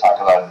intelligence that I talk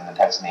about in the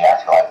Pets in the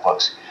Afterlife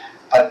books.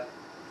 But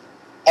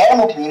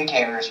animal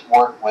communicators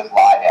work with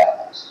live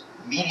animals.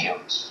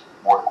 Mediums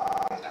work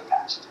with their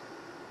past.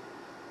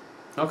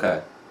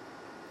 Okay.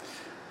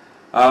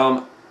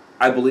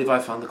 I believe I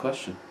found the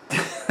question.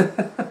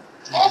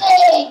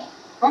 Hey!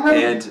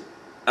 And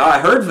I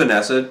heard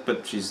Vanessa,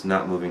 but she's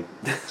not moving.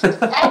 Okay.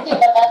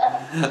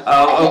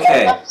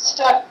 I'm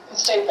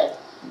stupid.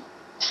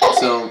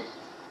 So,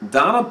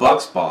 Donna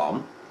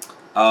Bucksbaum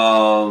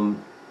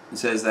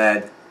says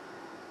that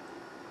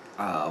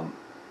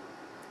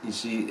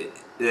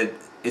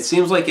it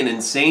seems like an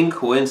insane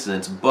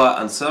coincidence, but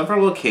on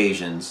several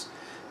occasions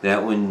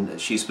that when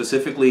she's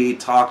specifically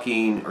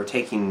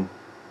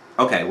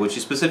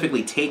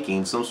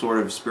taking some sort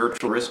of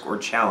spiritual risk or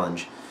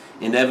challenge,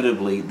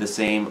 inevitably the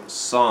same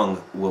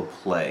song will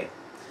play.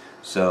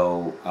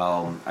 So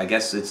I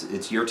guess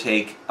it's your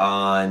take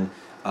on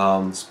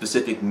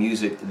specific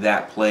music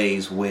that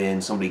plays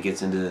when somebody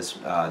gets into this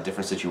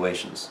different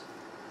situations.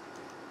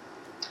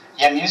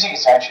 Yeah, music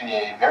is actually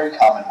a very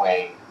common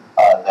way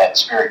that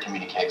spirit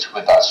communicates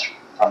with us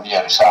from the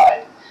other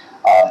side.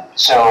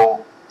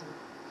 So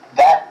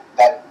that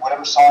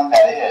whatever song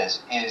that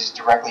is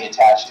directly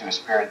attached to a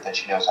spirit that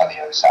she knows on the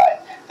other side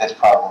that's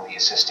probably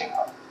assisting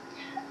her.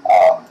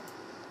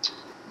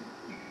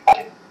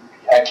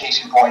 A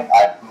case in point,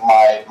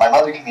 my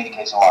mother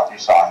communicates a lot through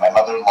song. My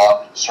mother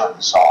loved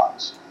certain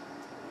songs.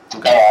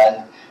 Okay.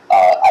 And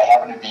I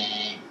happened to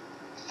be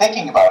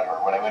thinking about her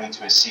when I went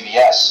into a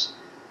CVS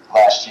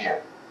last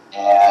year.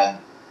 And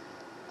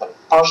the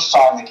first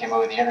song that came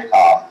over the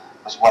intercom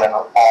was one of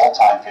her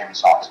all-time favorite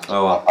songs. It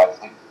was by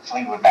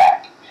Fleetwood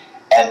Mac.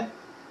 And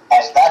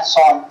as that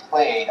song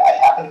played, I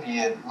happened to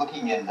be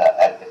looking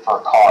for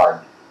a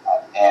card.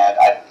 And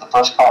the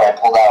first card I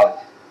pulled out,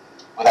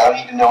 without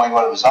even knowing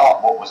what was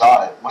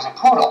on it, was a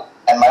poodle.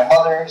 And my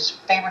mother's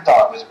favorite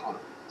dog was a poodle.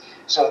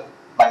 So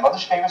my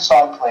mother's favorite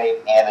song played,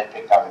 and I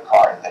picked out the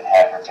card that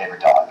had her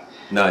favorite dog.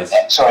 Nice.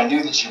 And so I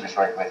knew that she was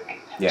right with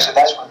me. Yeah. So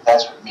that's what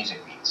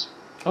music means.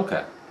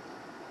 Okay.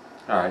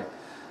 All right.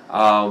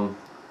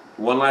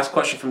 One last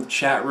question from the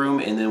chat room,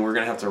 and then we're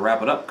gonna have to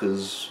wrap it up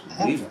because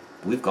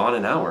we've gone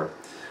an hour.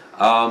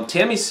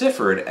 Tammy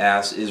Sifford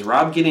asks, "Is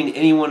Rob getting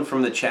anyone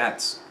from the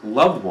chat's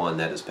loved one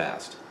that has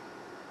passed?"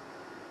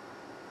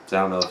 So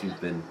I don't know if you've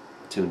been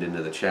tuned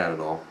into the chat at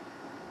all.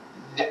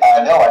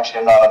 No, actually,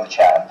 I'm not on the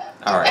chat.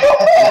 All right.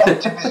 I'm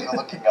too busy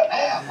looking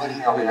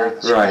over here at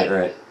the screen.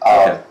 Right.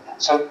 Okay.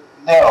 So,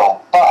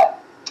 no, but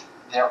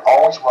they're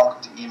always welcome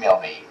to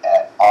email me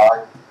at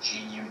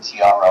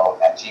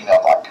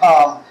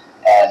rgutro@gmail.com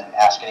and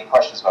ask any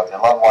questions about their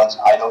loved ones.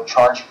 I don't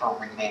charge for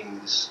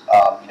readings.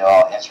 I'll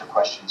answer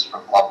questions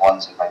from loved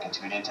ones if I can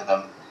tune into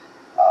them.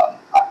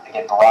 I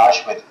get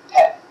barraged with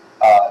pet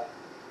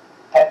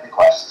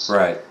requests.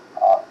 Right.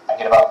 I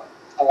get about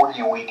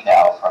 40 a week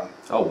now from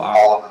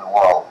all over the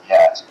world.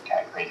 Yeah, it's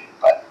kind of crazy.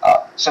 But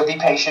so be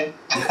patient,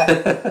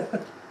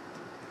 and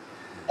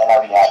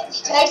I'll be happy.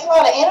 It takes a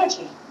lot of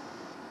energy.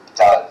 It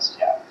does,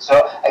 yeah.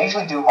 So I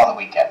usually do them on the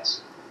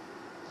weekends.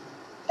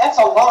 That's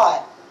a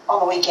lot on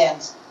the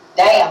weekends.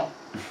 Damn.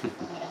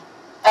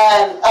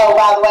 By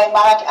the way,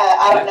 Mike,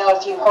 I don't know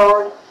if you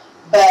heard,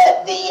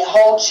 but the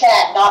whole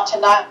chat, not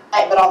tonight,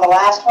 but on the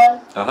last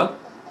one,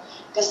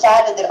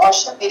 decided that our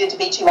show needed to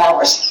be 2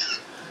 hours.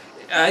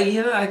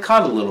 I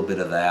caught a little bit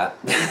of that.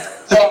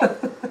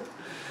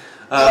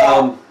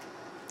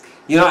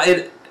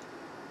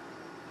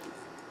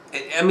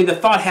 The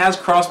thought has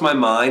crossed my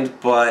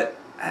mind, but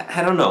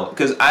I don't know,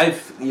 because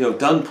I've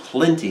done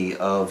plenty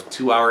of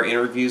 2-hour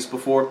interviews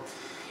before,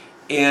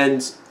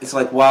 and it's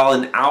like while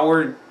an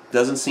hour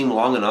doesn't seem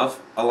long enough,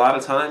 a lot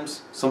of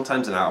times,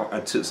 sometimes 2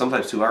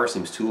 hours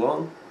seems too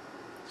long.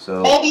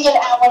 So maybe an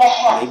hour and a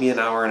half. Maybe an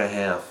hour and a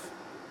half.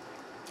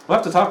 We'll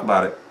have to talk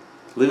about it.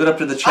 Leave it up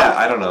to the chat.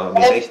 I don't know.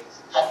 I mean,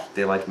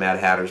 they like Mad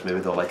Hatters. Maybe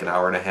they'll like an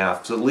hour and a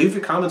half. So leave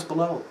your comments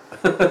below.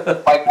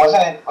 Mike,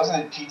 wasn't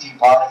it P.T.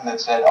 Barnum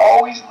that said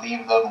always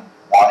leave them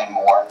wanting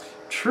more?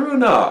 True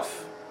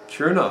enough.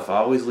 I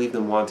always leave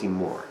them wanting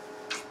more.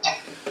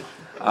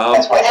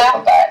 That's why they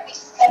come back.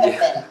 7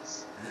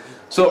 minutes.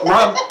 So,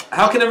 Rob,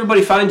 how can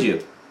everybody find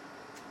you?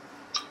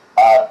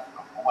 Well,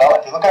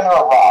 if you look under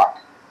a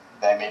rock,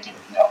 then maybe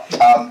no.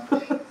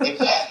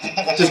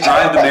 Just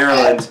drive to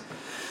Maryland.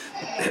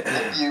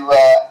 If you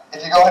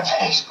go on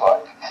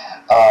Facebook,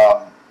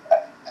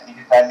 you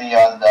can find me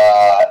on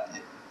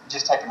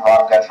just type in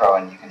Rob Gutro,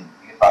 and you can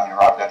find me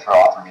Rob Gutro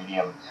author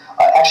medium.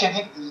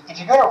 Actually, if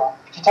you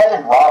type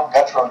in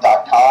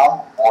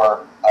robgutro.com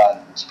or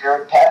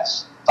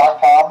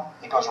spiritpets.com,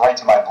 it goes right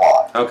to my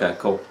blog. Okay,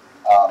 cool.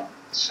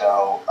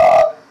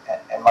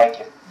 And Mike,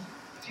 if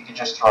you could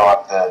just throw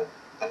up the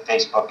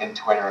Facebook and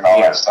Twitter and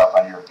all that stuff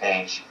on your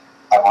page,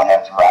 I won't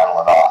have to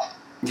rattle it off.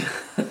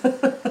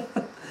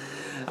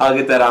 I'll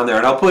get that on there,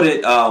 and I'll put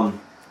it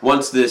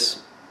once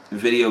this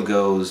video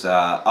goes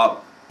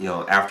up,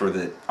 after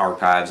the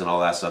archives and all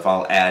that stuff,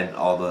 I'll add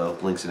all the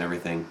links and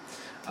everything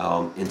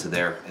into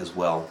there as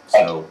well.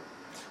 So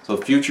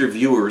future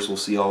viewers will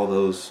see all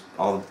those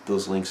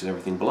links and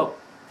everything below.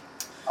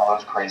 All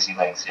those crazy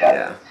links,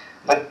 yeah.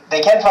 But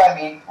they can find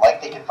me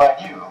like they can find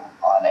you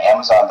on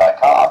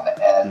Amazon.com,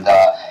 and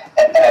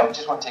I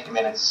just want to take a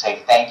minute to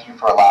say thank you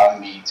for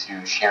allowing me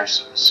to share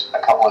a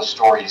couple of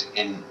stories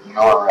in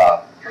your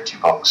 2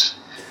 books,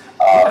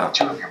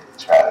 2 of your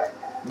books rather.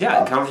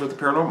 Yeah, Encounters with the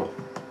Paranormal.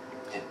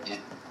 It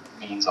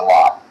means a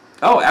lot.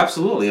 Oh,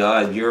 absolutely.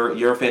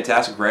 You're a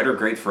fantastic writer,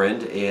 great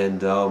friend,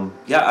 and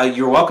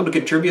you're welcome to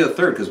contribute a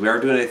third, because we are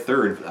doing a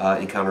third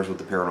Encounters with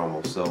the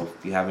Paranormal. So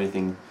if you have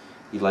anything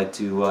you'd like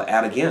to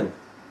add again,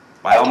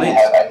 by all means.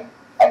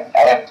 I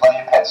have plenty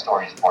of pet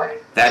stories for you.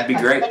 That'd be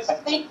great.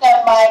 Speaking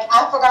of, Mike,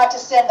 I forgot to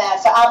send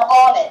that, so I'm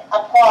on it.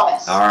 I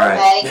promise. All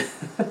right. Okay?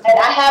 And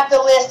I have the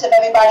list of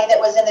everybody that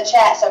was in the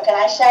chat, so can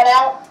I shout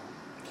out?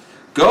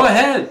 Go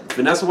ahead.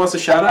 Vanessa wants to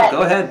shout out.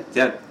 Go ahead.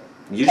 Yeah.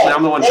 Usually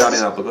I'm the one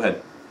shouting out, but go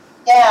ahead.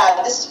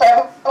 Yeah, this is for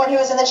everyone who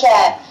was in the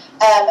chat.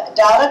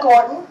 Donna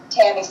Gordon,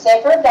 Tammy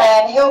Sifford,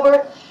 Diane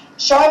Hilbert,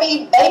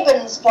 Sharmy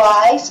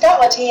Bapensply,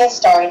 Scott Latias,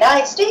 Starry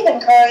Night,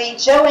 Stephen Curry,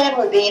 Joanne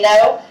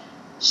Rubino,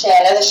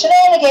 Shanna the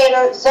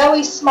Shenanigator,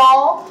 Zoe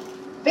Small,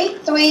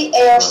 Beat 3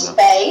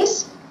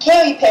 Airspace,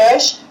 Carrie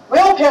Parrish,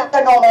 Real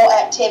Paranormal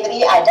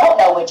Activity, I don't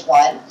know which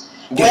one,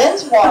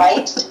 Lynn's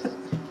White,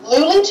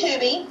 Luli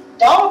Tooby,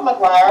 Donald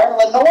McGuire,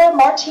 Lenore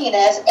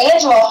Martinez,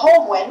 Angela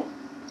Holwyn,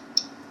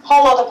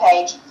 whole other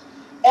page,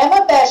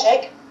 Emma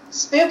Bejic,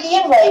 Spooky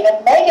and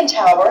Raven, Megan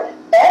Talbert,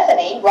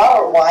 Bethany,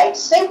 Robert White,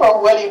 Super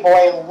Willie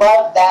Boy,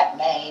 love that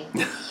name.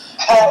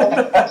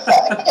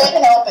 I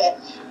can't help it.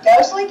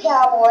 Ghostly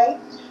Cowboy,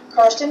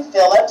 Kirsten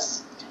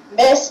Phillips,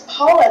 Miss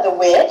Paula the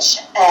Witch,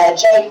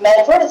 Jade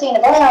Medford, Athena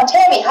Brown,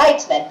 Tammy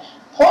Heitzman,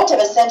 Point of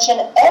Ascension,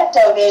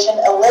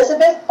 Ectovision,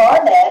 Elizabeth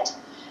Barnett,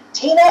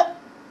 Tina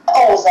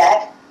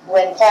Olzak,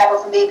 Gwen Clapper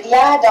from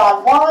BPI,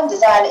 Don Juan,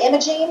 Design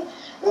Imaging,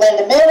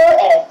 Linda Miller,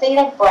 and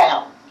Athena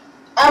Brown.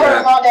 I wrote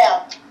them all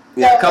down.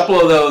 Yeah, a couple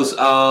of those.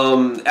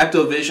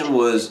 Ectovision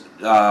was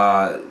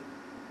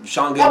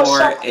Sean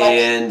Gilmore,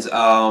 and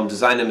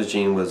Design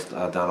Imaging was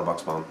Donna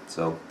Buxbaum.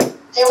 So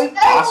there we go.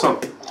 Awesome.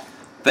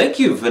 Thank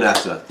you,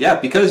 Vanessa. Yeah,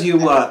 because you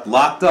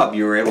locked up,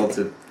 you were able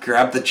to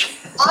grab the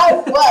chance. I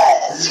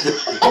was.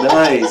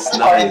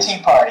 Nice.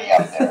 Tea party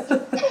up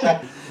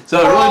there. So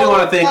I really do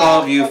want to thank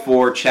all of you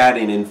for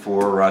chatting and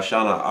for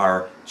Shauna,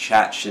 our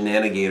chat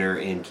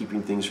shenanigator, and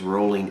keeping things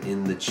rolling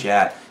in the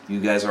chat. You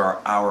guys are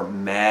our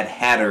Mad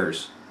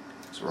Hatters.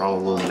 So we're all a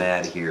little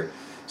mad here.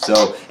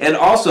 So, and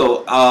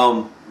also,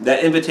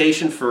 that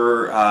invitation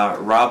for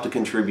Rob to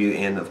contribute,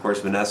 and of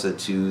course Vanessa,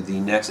 to the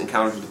next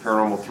Encounters with the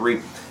Paranormal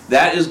 3,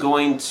 that is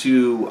going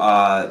to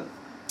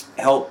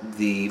help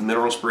the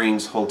Mineral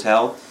Springs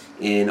Hotel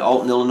in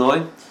Alton,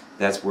 Illinois.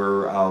 That's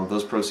where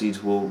those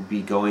proceeds will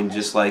be going,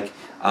 just like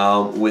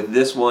with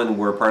this one,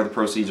 where part of the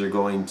proceeds are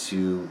going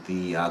to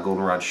the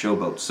Goldenrod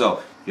Showboat. So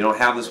if you don't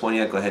have this one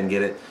yet, go ahead and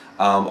get it.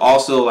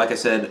 Also, like I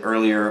said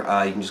earlier,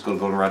 you can just go to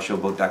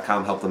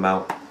goldenrodshowboat.com, help them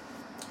out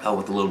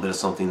with a little bit of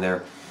something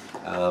there,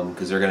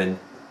 because they're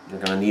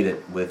gonna need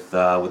it with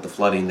the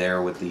flooding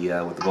there with the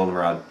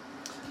Goldenrod.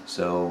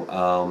 So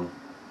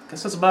I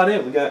guess that's about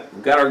it. We got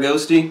our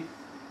ghosty,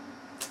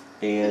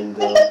 and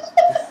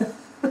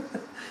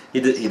he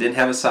didn't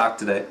have a sock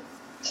today.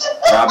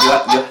 Rob,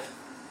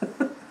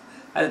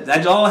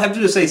 all I have to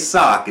do is say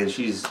sock, and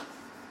she's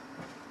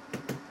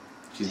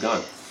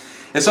gone.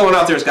 And someone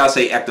out there's got to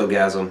say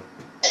ectogasm.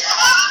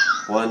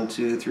 1,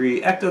 2,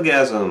 3,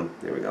 ectogasm.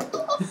 There we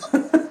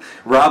go.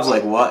 Rob's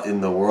like, what in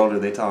the world are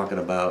they talking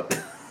about?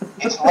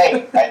 It's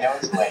late. I know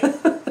it's late.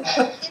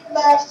 You're a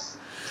mess.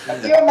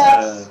 You're a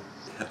mess.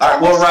 All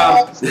right, well,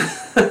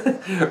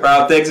 Rob,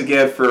 Rob, thanks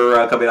again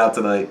for coming out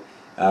tonight.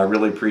 I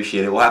really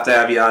appreciate it. We'll have to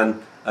have you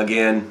on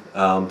again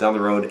down the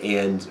road,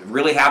 and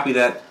really happy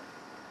that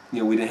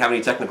we didn't have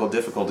any technical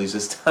difficulties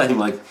this time,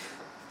 like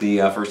the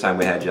first time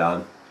we had you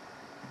on.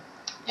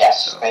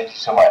 Yes, thank you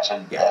so much,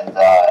 and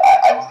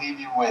I will leave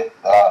you with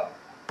a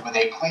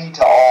plea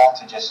to all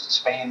to just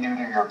spay and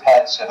neuter your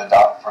pets and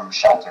adopt from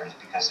shelters,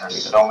 because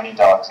there's so many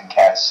dogs and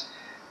cats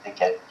that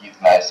get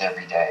euthanized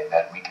every day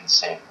that we can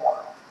save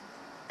more.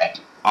 Thank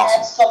you.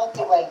 Awesome.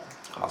 Absolutely.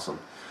 Awesome.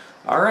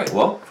 All right.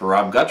 Well, for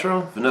Rob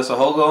Gutro, Vanessa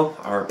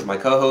Hogle, my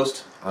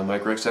co-host, I'm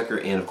Mike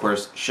Ricksecker, and of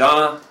course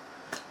Shauna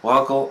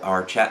Wankel,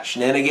 our chat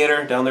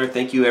shenanigator down there.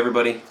 Thank you,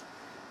 everybody.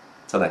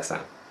 Till next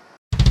time.